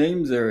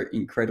teams are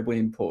incredibly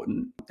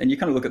important. And you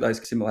kind of look at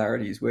those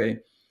similarities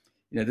where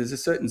there's a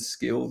certain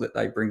skill that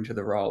they bring to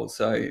the role.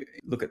 So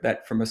look at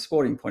that from a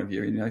sporting point of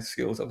view.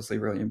 Skills obviously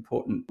really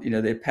important.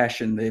 Their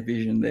passion, their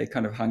vision, their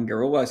kind of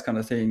hunger, all those kind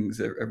of things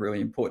are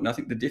really important. I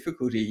think the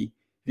difficulty,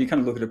 if you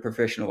kind of look at a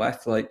professional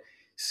athlete,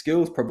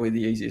 skill's probably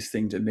the easiest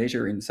thing to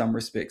measure in some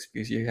respects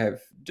because you have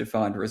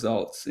defined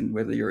results. And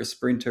whether you're a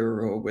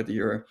sprinter or whether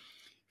you're a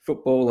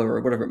footballer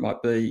or whatever it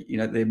might be,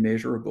 they're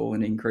measurable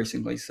and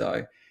increasingly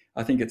so.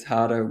 I think it's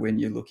harder when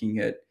you're looking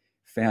at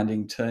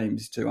founding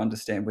teams to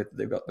understand whether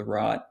they've got the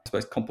right, I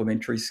suppose,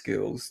 complementary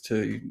skills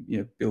to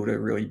build a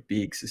really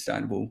big,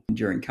 sustainable,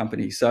 enduring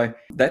company. So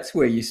that's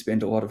where you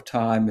spend a lot of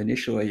time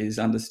initially, is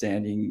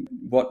understanding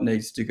what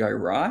needs to go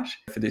right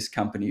for this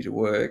company to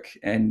work,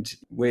 and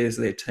where's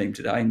their team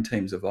today, and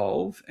teams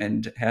evolve,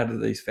 and how do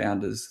these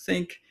founders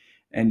think,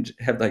 and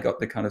have they got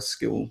the kind of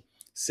skill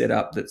set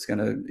up that's going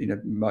to,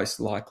 most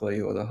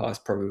likely, or the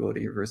highest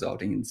probability of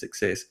resulting in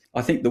success.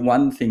 I think the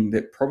one thing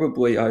that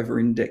probably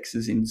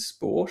over-indexes in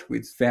sport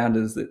with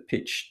founders that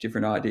pitch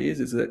different ideas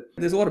is that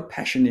there's a lot of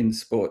passion in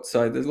sport.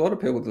 So there's a lot of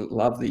people that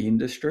love the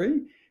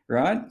industry,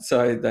 right?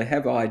 So they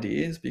have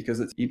ideas because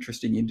it's an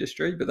interesting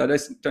industry, but they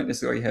don't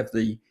necessarily have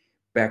the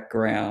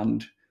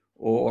background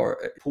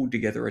or pulled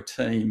together a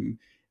team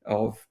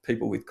of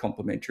people with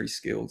complementary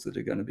skills that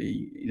are going to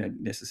be,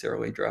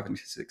 necessarily driving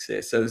to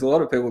success. So there's a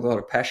lot of people with a lot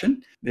of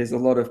passion. There's a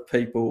lot of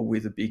people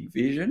with a big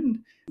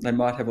vision. They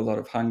might have a lot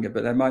of hunger,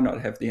 but they might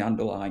not have the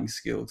underlying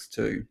skills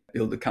to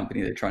build the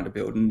company they're trying to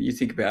build. And you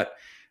think about,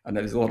 I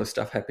know there's a lot of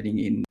stuff happening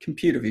in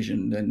computer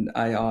vision and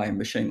AI and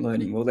machine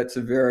learning. Well, that's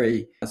a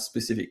very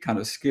specific kind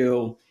of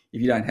skill.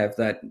 If you don't have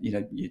that,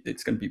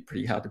 it's going to be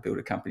pretty hard to build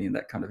a company in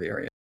that kind of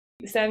area.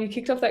 Sam, you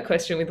kicked off that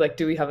question with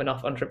do we have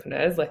enough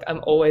entrepreneurs?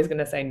 I'm always going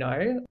to say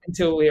no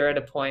until we're at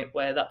a point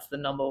where that's the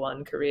number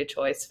one career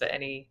choice for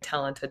any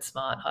talented,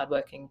 smart,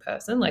 hardworking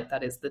person.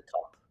 That is the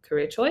top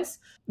career choice.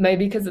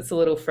 Maybe because it's a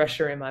little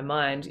fresher in my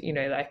mind,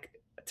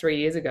 3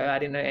 years ago, I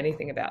didn't know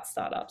anything about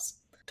startups.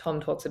 Tom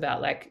talks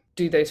about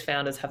do those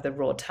founders have the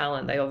raw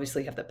talent? They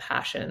obviously have the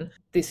passion.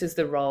 This is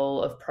the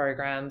role of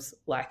programs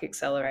like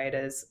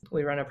accelerators.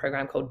 We run a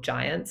program called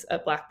Giants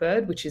at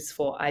Blackbird, which is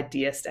for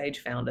idea stage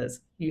founders.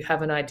 You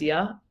have an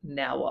idea,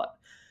 now what?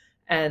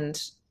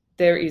 And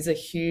there is a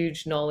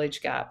huge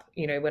knowledge gap.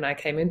 When I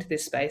came into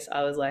this space,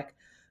 I was like,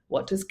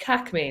 what does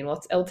CAC mean?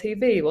 What's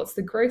LTV? What's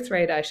the growth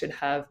rate I should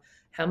have?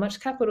 How much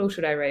capital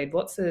should I raise?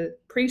 What's the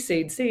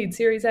pre-seed, seed,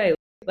 series A?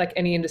 Like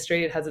any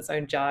industry, it has its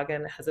own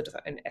jargon, it has its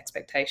own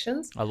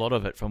expectations. A lot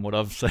of it from what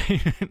I've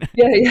seen.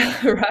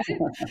 Yeah, right.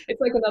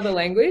 It's like another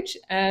language,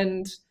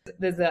 and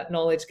there's that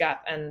knowledge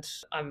gap. And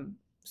I'm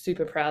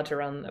super proud to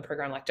run a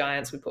program like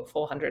Giants. We put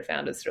 400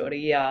 founders through it a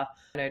year.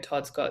 I know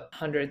Todd's got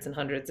hundreds and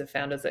hundreds of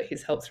founders that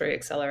he's helped through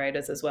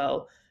accelerators as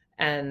well.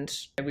 And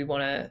we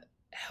want to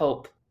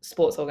help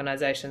sports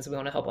organizations. We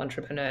want to help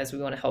entrepreneurs. We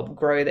want to help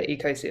grow the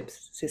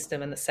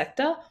ecosystem and the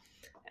sector.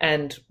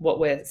 And what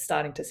we're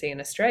starting to see in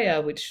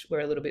Australia, which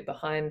we're a little bit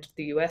behind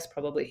the US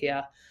probably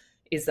here,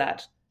 is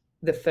that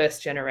the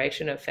first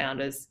generation of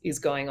founders is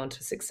going on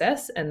to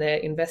success, and they're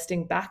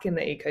investing back in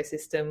the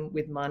ecosystem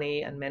with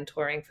money and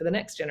mentoring for the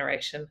next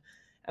generation.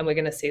 And we're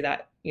going to see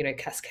that,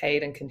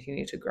 cascade and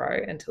continue to grow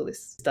until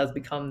this does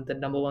become the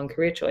number one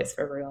career choice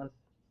for everyone.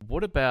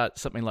 What about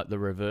something like the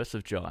reverse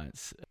of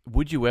Giants?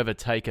 Would you ever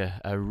take a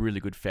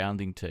really good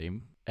founding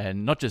team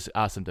and not just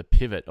ask them to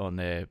pivot on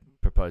their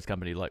proposed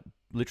company,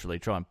 literally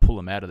try and pull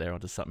them out of there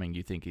onto something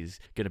you think is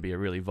going to be a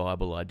really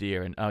viable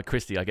idea? And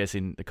Christy, I guess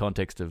in the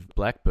context of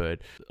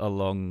Blackbird,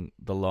 along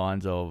the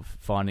lines of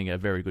finding a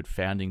very good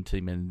founding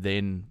team and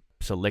then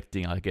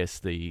selecting, I guess,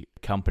 the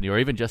company or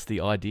even just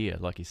the idea,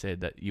 like you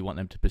said, that you want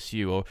them to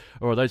pursue, or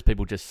are those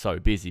people just so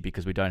busy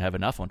because we don't have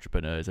enough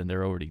entrepreneurs and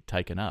they're already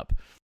taken up?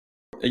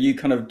 Are you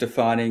kind of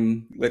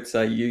defining, let's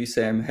say you,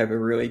 Sam, have a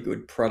really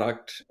good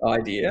product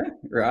idea,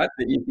 right,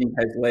 that you think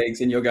has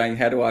legs, and you're going,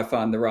 how do I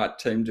find the right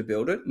team to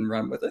build it and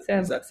run with it?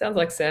 Sounds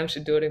like Sam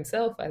should do it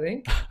himself, I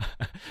think.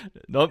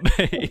 Not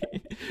me.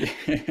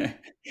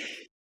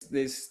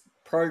 There's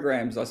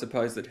programs, I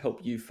suppose, that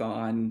help you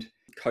find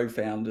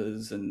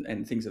co-founders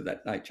and things of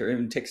that nature.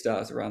 Even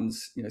Techstars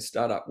runs,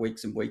 startup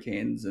weeks and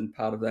weekends, and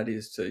part of that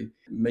is to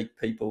meet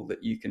people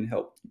that you can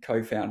help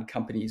co-found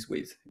companies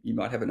with. You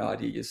might have an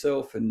idea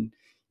yourself, and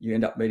you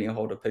end up meeting a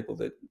whole lot of people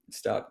that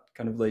start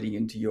kind of leading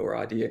into your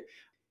idea,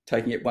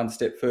 taking it one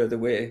step further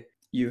where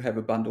you have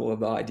a bundle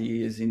of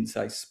ideas in,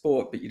 say,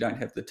 sport, but you don't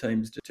have the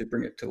teams to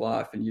bring it to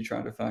life, and you're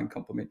trying to find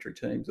complementary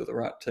teams or the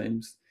right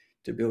teams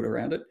to build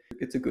around it.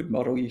 It's a good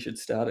model. You should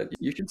start it.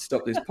 You should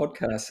stop this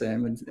podcast,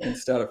 Sam, and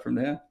start it from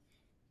there.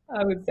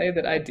 I would say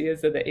that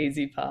ideas are the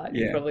easy part.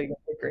 Yeah. You're probably going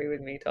to agree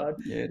with me, Todd.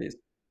 Yeah, it is.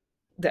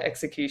 The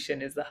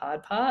execution is the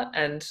hard part.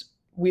 And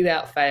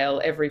without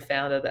fail, every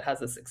founder that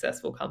has a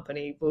successful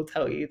company will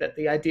tell you that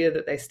the idea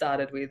that they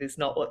started with is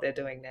not what they're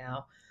doing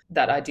now.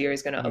 That idea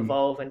is going to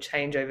evolve and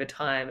change over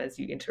time as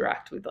you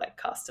interact with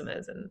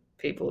customers and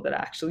people that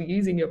are actually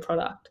using your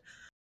product.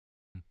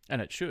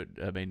 And it should.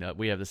 I mean,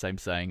 we have the same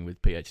saying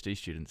with PhD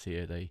students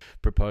here. They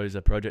propose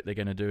a project they're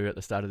going to do at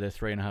the start of their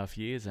 3.5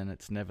 years, and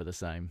it's never the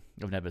same.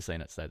 I've never seen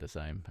it stay the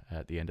same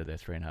at the end of their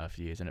 3.5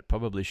 years, and it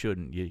probably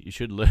shouldn't. You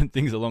should learn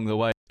things along the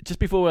way. Just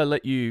before I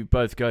let you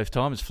both go,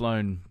 time has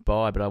flown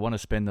by, but I want to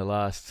spend the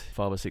last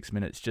 5 or 6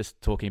 minutes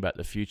just talking about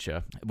the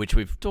future, which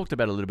we've talked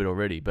about a little bit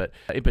already, but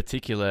in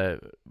particular,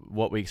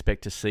 what we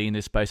expect to see in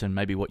this space and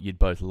maybe what you'd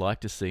both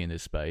like to see in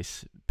this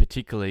space,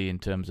 particularly in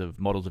terms of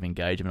models of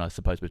engagement. I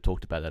suppose we've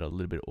talked about that a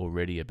little bit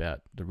already, about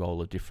the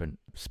role of different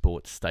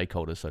sports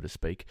stakeholders, so to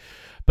speak,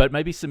 but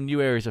maybe some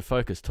new areas of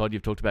focus. Todd,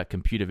 you've talked about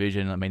computer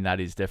vision. I mean, that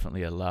is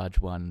definitely a large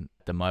one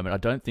at the moment. I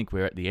don't think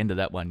we're at the end of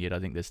that one yet. I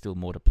think there's still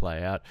more to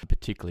play out,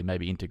 particularly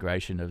maybe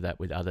integration of that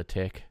with other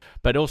tech,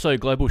 but also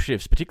global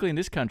shifts, particularly in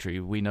this country.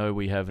 We know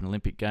we have an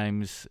Olympic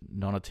Games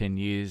 9 or 10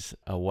 years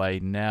away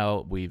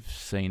now. We've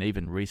seen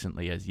even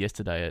recently, as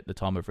yesterday at the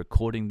time of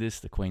recording this,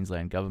 the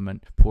Queensland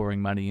government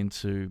pouring money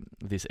into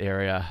this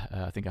area.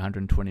 I think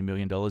 $120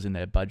 million in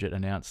their budget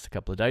announced a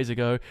couple of days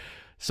ago.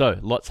 So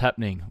lots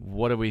happening.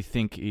 What do we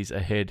think is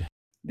ahead?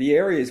 The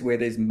areas where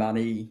there's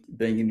money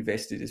being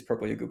invested is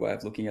probably a good way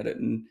of looking at it.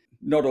 And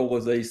not all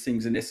of these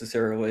things are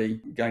necessarily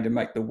going to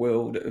make the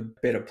world a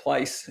better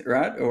place,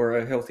 right? Or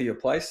a healthier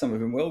place. Some of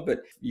them will,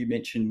 but you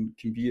mentioned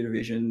computer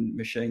vision,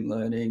 machine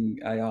learning,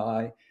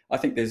 AI. I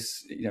think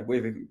there's, we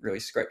haven't really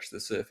scratched the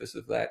surface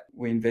of that.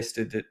 We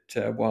invested at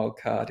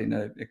Wildcard in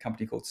a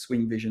company called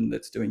Swing Vision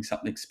that's doing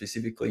something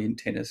specifically in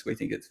tennis. We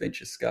think it's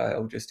venture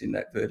scale just in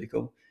that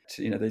vertical.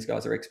 These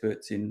guys are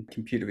experts in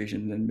computer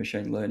vision and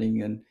machine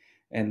learning,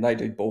 and they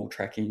do ball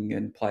tracking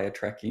and player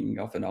tracking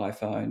off an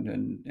iPhone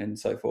and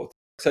so forth.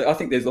 So I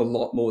think there's a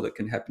lot more that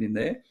can happen in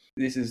there.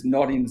 This is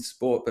not in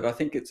sport, but I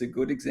think it's a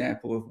good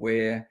example of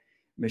where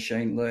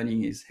machine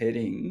learning is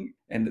heading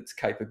and its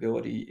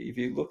capability. If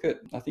you look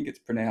at, I think it's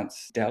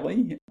pronounced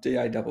DALL-E,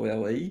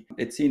 DALLE,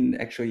 it's in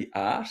actually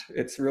art.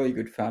 It's really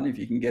good fun. If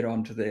you can get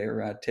onto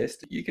their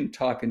test, you can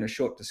type in a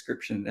short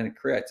description and it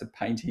creates a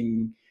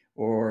painting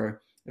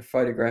or a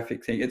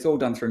photographic thing. It's all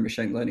done through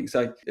machine learning.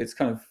 So it's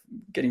kind of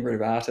getting rid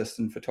of artists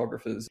and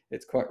photographers.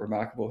 It's quite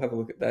remarkable. Have a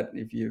look at that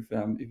if you've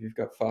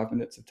got 5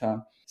 minutes of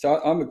time.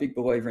 So I'm a big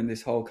believer in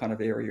this whole kind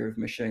of area of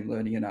machine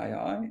learning and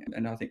AI,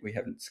 and I think we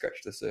haven't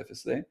scratched the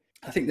surface there.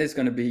 I think there's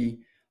going to be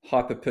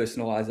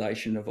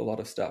hyper-personalization of a lot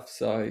of stuff.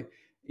 So,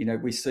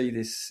 we see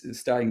this,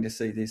 starting to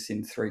see this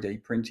in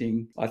 3D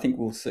printing. I think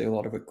we'll see a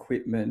lot of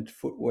equipment,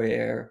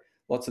 footwear,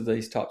 lots of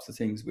these types of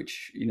things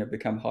which,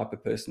 become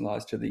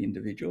hyper-personalized to the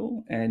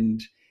individual.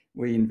 And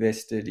we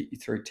invested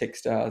through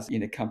Techstars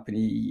in a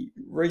company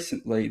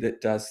recently that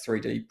does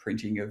 3D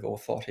printing of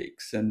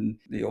orthotics. And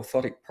the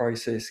orthotic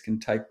process can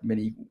take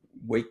many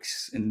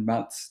weeks and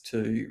months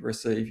to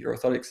receive your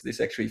orthotics. This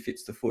actually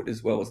fits the foot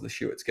as well as the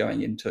shoe it's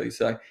going into.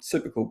 So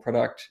super cool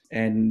product.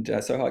 And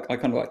so I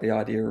kind of like the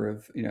idea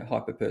of,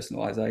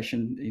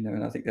 hyper-personalization,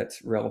 and I think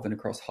that's relevant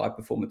across high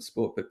performance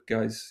sport, but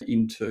goes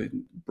into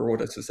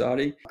broader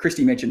society.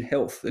 Christy mentioned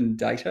health and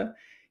data.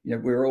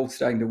 We're all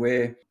starting to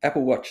wear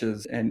Apple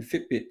Watches and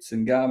Fitbits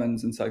and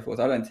Garmins and so forth.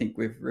 I don't think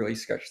we've really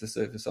scratched the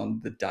surface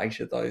on the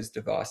data those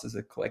devices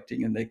are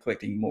collecting, and they're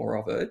collecting more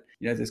of it.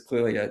 There's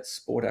clearly a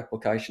sport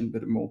application,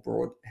 but a more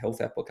broad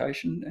health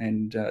application.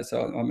 And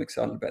so I'm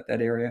excited about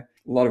that area.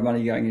 A lot of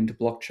money going into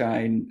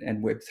blockchain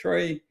and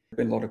Web3.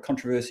 There's been a lot of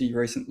controversy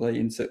recently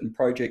in certain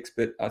projects,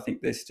 but I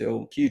think there's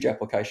still huge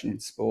application in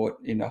sport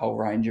in a whole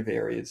range of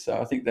areas. So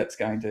I think that's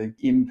going to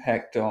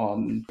impact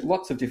on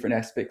lots of different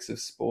aspects of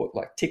sport,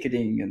 like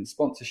ticketing and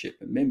sponsorship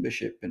and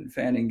membership and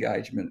fan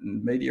engagement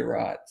and media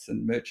rights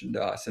and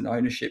merchandise and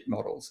ownership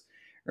models,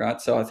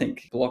 right? So I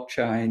think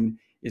blockchain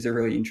is a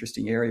really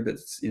interesting area, but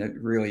it's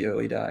really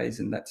early days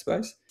in that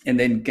space. And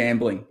then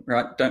gambling,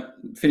 right? Don't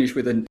finish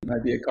with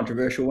maybe a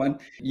controversial one.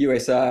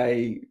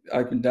 USA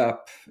opened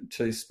up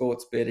to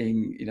sports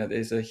betting.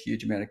 There's a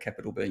huge amount of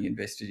capital being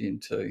invested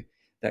into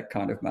that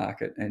kind of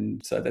market,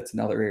 and so that's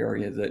another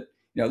area that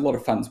a lot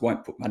of funds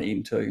won't put money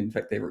into. In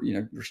fact,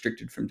 they're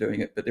restricted from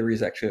doing it, but there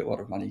is actually a lot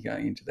of money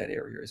going into that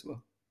area as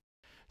well.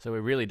 So we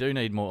really do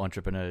need more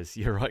entrepreneurs.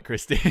 You're right,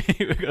 Christy.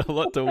 We've got a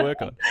lot to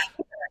work on.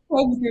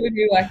 Tom's given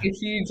you like a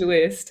huge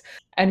list,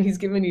 and he's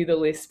given you the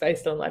list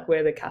based on like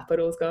where the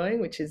capital's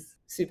going, which is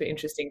super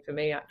interesting for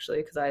me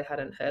actually, because I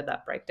hadn't heard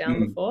that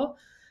breakdown before.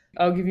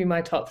 I'll give you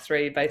my top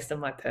 3 based on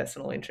my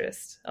personal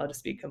interest. I'll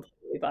just be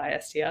completely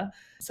biased here.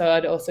 So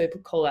I'd also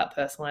call out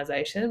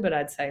personalization, but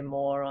I'd say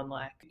more on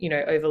like,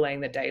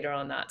 overlaying the data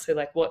on that. So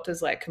like, what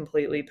does like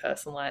completely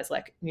personalized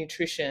like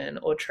nutrition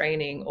or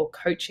training or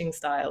coaching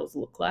styles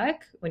look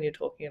like when you're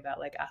talking about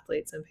like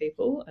athletes and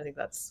people? I think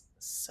that's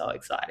so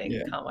exciting.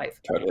 Yeah, can't wait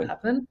for that to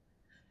happen.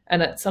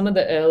 And some of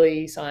the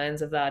early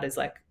signs of that is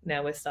like,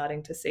 now we're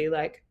starting to see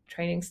like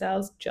training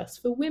styles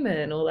just for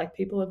women or like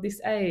people of this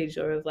age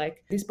or of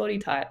like this body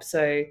type.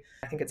 So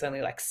I think it's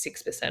only like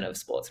 6% of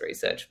sports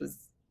research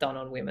was done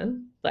on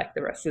women. Like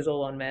the rest is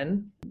all on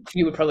men.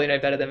 You would probably know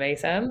better than me,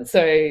 Sam.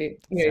 So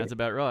sounds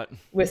about right.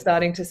 We're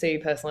starting to see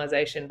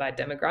personalization by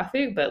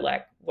demographic, but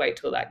like wait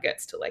till that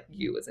gets to like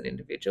you as an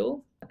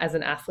individual. As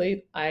an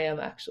athlete, I am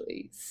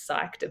actually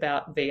psyched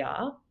about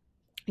VR.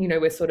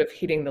 We're sort of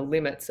hitting the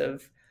limits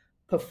of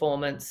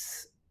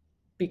performance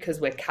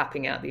because we're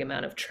capping out the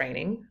amount of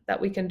training that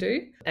we can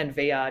do. And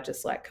VR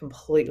just like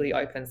completely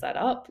opens that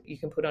up. You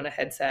can put on a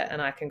headset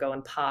and I can go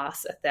and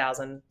pass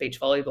 1,000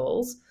 beach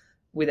volleyballs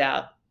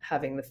without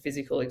having the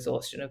physical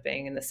exhaustion of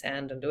being in the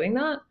sand and doing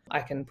that.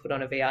 I can put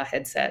on a VR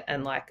headset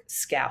and like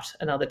scout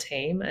another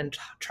team and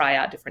try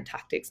out different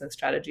tactics and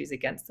strategies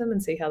against them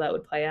and see how that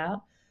would play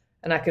out.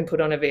 And I can put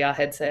on a VR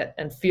headset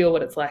and feel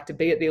what it's like to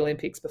be at the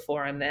Olympics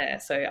before I'm there.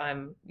 So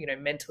I'm,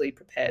 mentally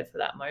prepared for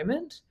that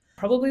moment.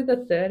 Probably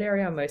the third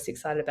area I'm most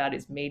excited about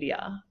is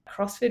media.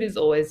 CrossFit is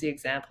always the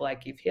example I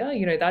give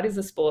here. That is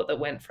a sport that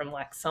went from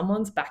like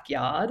someone's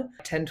backyard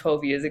 10,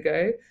 12 years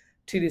ago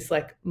to this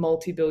like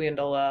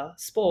multi-billion-dollar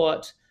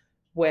sport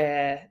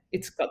where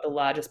it's got the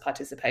largest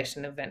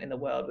participation event in the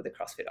world with the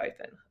CrossFit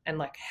Open. And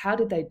like, how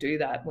did they do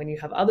that when you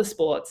have other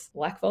sports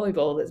like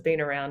volleyball that's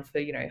been around for,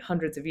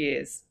 hundreds of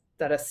years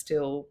that are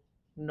still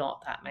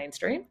not that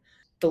mainstream?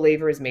 The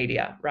lever is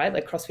media, right?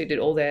 Like CrossFit did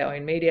all their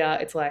own media.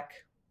 It's like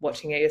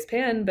watching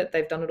ESPN, but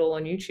they've done it all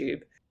on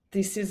YouTube.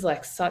 This is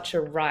like such a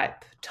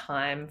ripe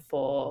time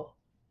for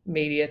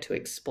media to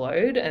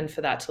explode and for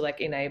that to like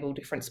enable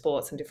different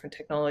sports and different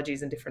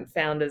technologies and different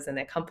founders and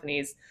their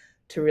companies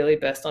to really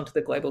burst onto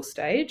the global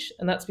stage.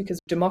 And that's because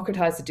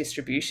democratize the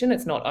distribution.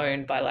 It's not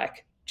owned by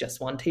like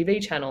just one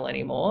TV channel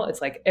anymore.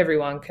 It's like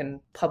everyone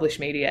can publish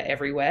media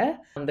everywhere.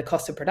 The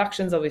cost of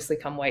productions obviously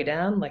come way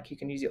down. Like you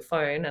can use your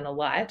phone and a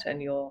light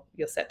and you're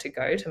set to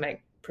go to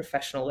make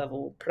professional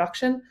level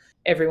production.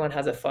 Everyone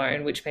has a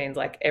phone, which means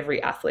like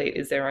every athlete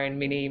is their own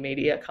mini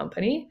media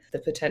company. The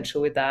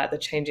potential with that, the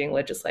changing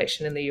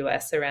legislation in the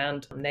US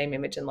around name,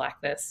 image and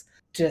likeness,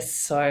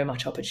 just so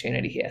much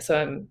opportunity here. So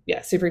I'm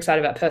super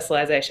excited about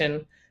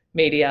personalization,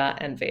 media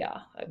and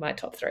VR, my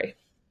top 3.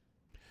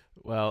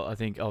 Well, I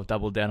think I'll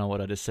double down on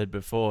what I just said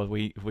before.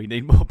 We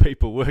need more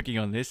people working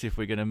on this if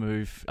we're going to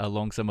move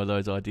along some of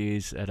those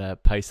ideas at a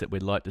pace that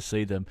we'd like to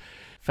see them.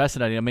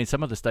 Fascinating. I mean,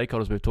 some of the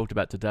stakeholders we've talked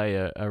about today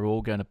are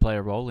all going to play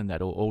a role in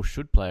that, or all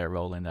should play a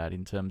role in that,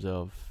 in terms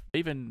of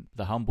even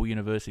the humble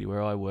university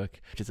where I work,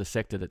 which is a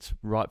sector that's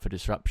ripe for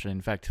disruption. In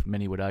fact,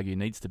 many would argue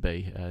needs to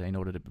be in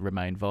order to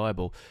remain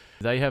viable.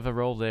 They have a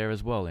role there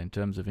as well in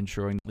terms of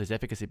ensuring there's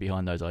efficacy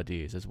behind those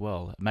ideas as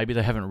well. Maybe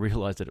they haven't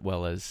realised it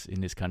well as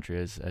in this country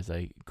as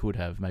they could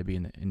have, maybe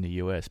in the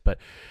US. But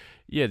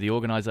yeah, the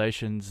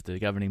organisations, the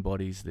governing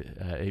bodies,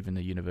 even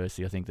the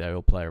university, I think they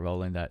all play a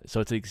role in that. So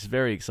it's a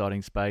very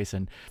exciting space,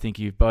 and I think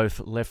you've both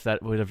left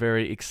that with a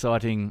very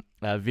exciting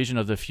vision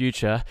of the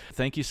future.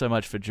 Thank you so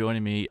much for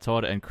joining me,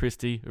 Todd and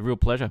Christy. A real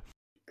pleasure.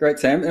 Great,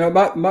 Sam. And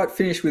I might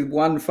finish with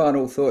one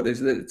final thought, is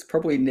that it's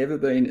probably never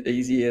been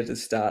easier to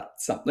start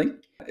something.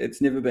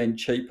 It's never been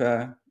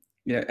cheaper.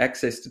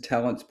 Access to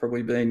talent's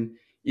probably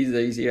is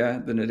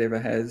easier than it ever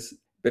has.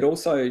 But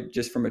also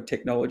just from a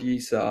technology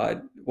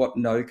side, what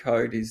no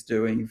code is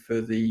doing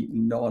for the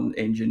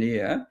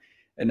non-engineer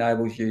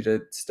enables you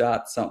to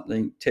start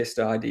something, test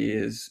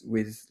ideas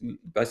with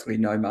basically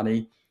no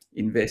money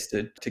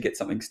invested to get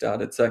something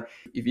started. So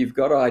if you've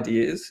got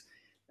ideas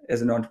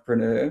as an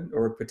entrepreneur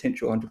or a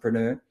potential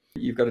entrepreneur,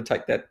 you've got to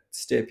take that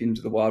step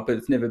into the wild. But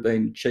it's never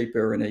been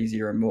cheaper and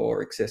easier and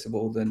more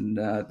accessible than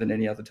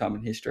any other time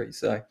in history.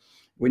 So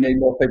we need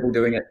more people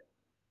doing it.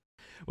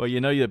 Well,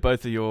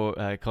 both of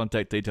your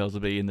contact details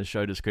will be in the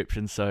show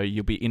description, so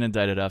you'll be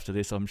inundated after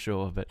this, I'm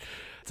sure. But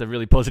it's a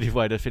really positive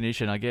way to finish.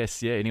 And I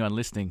guess, anyone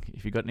listening,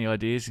 if you've got any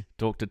ideas,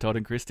 talk to Todd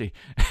and Christy.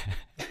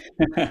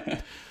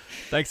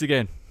 Thanks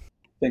again.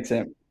 Thanks,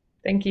 Sam.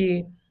 Thank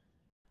you.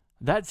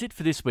 That's it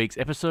for this week's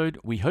episode.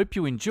 We hope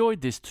you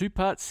enjoyed this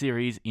 2-part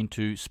series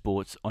into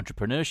sports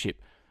entrepreneurship,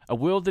 a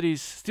world that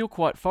is still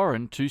quite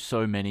foreign to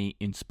so many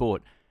in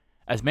sport.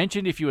 As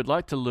mentioned, if you would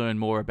like to learn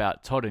more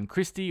about Todd and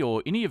Christy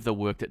or any of the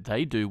work that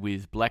they do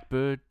with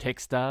Blackbird,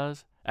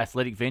 Techstars,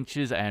 Athletic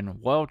Ventures and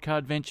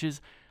Wildcard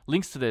Ventures,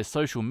 links to their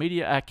social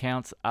media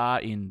accounts are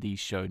in the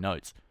show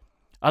notes.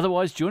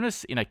 Otherwise, join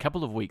us in a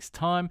couple of weeks'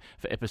 time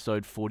for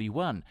episode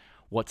 41,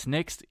 What's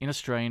Next in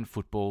Australian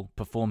Football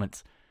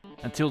Performance.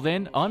 Until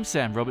then, I'm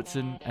Sam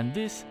Robertson, and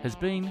this has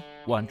been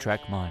One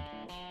Track Mind.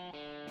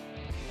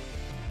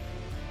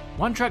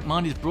 One Track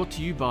Mind is brought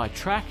to you by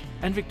Track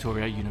and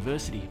Victoria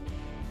University.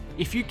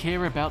 If you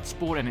care about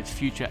sport and its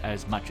future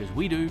as much as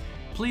we do,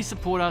 please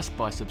support us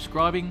by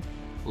subscribing,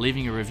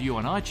 leaving a review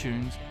on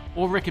iTunes,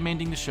 or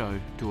recommending the show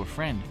to a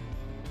friend.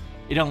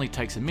 It only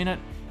takes a minute,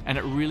 and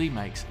it really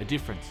makes a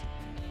difference.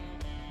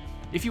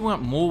 If you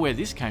want more where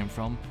this came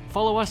from,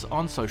 follow us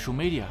on social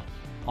media,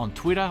 on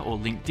Twitter or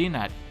LinkedIn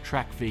at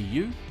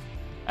TrackVU,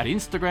 at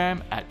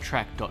Instagram at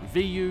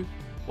track.vu,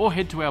 or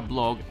head to our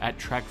blog at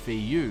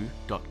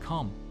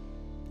trackvu.com.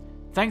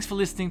 Thanks for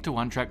listening to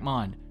One Track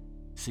Mind.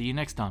 See you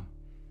next time.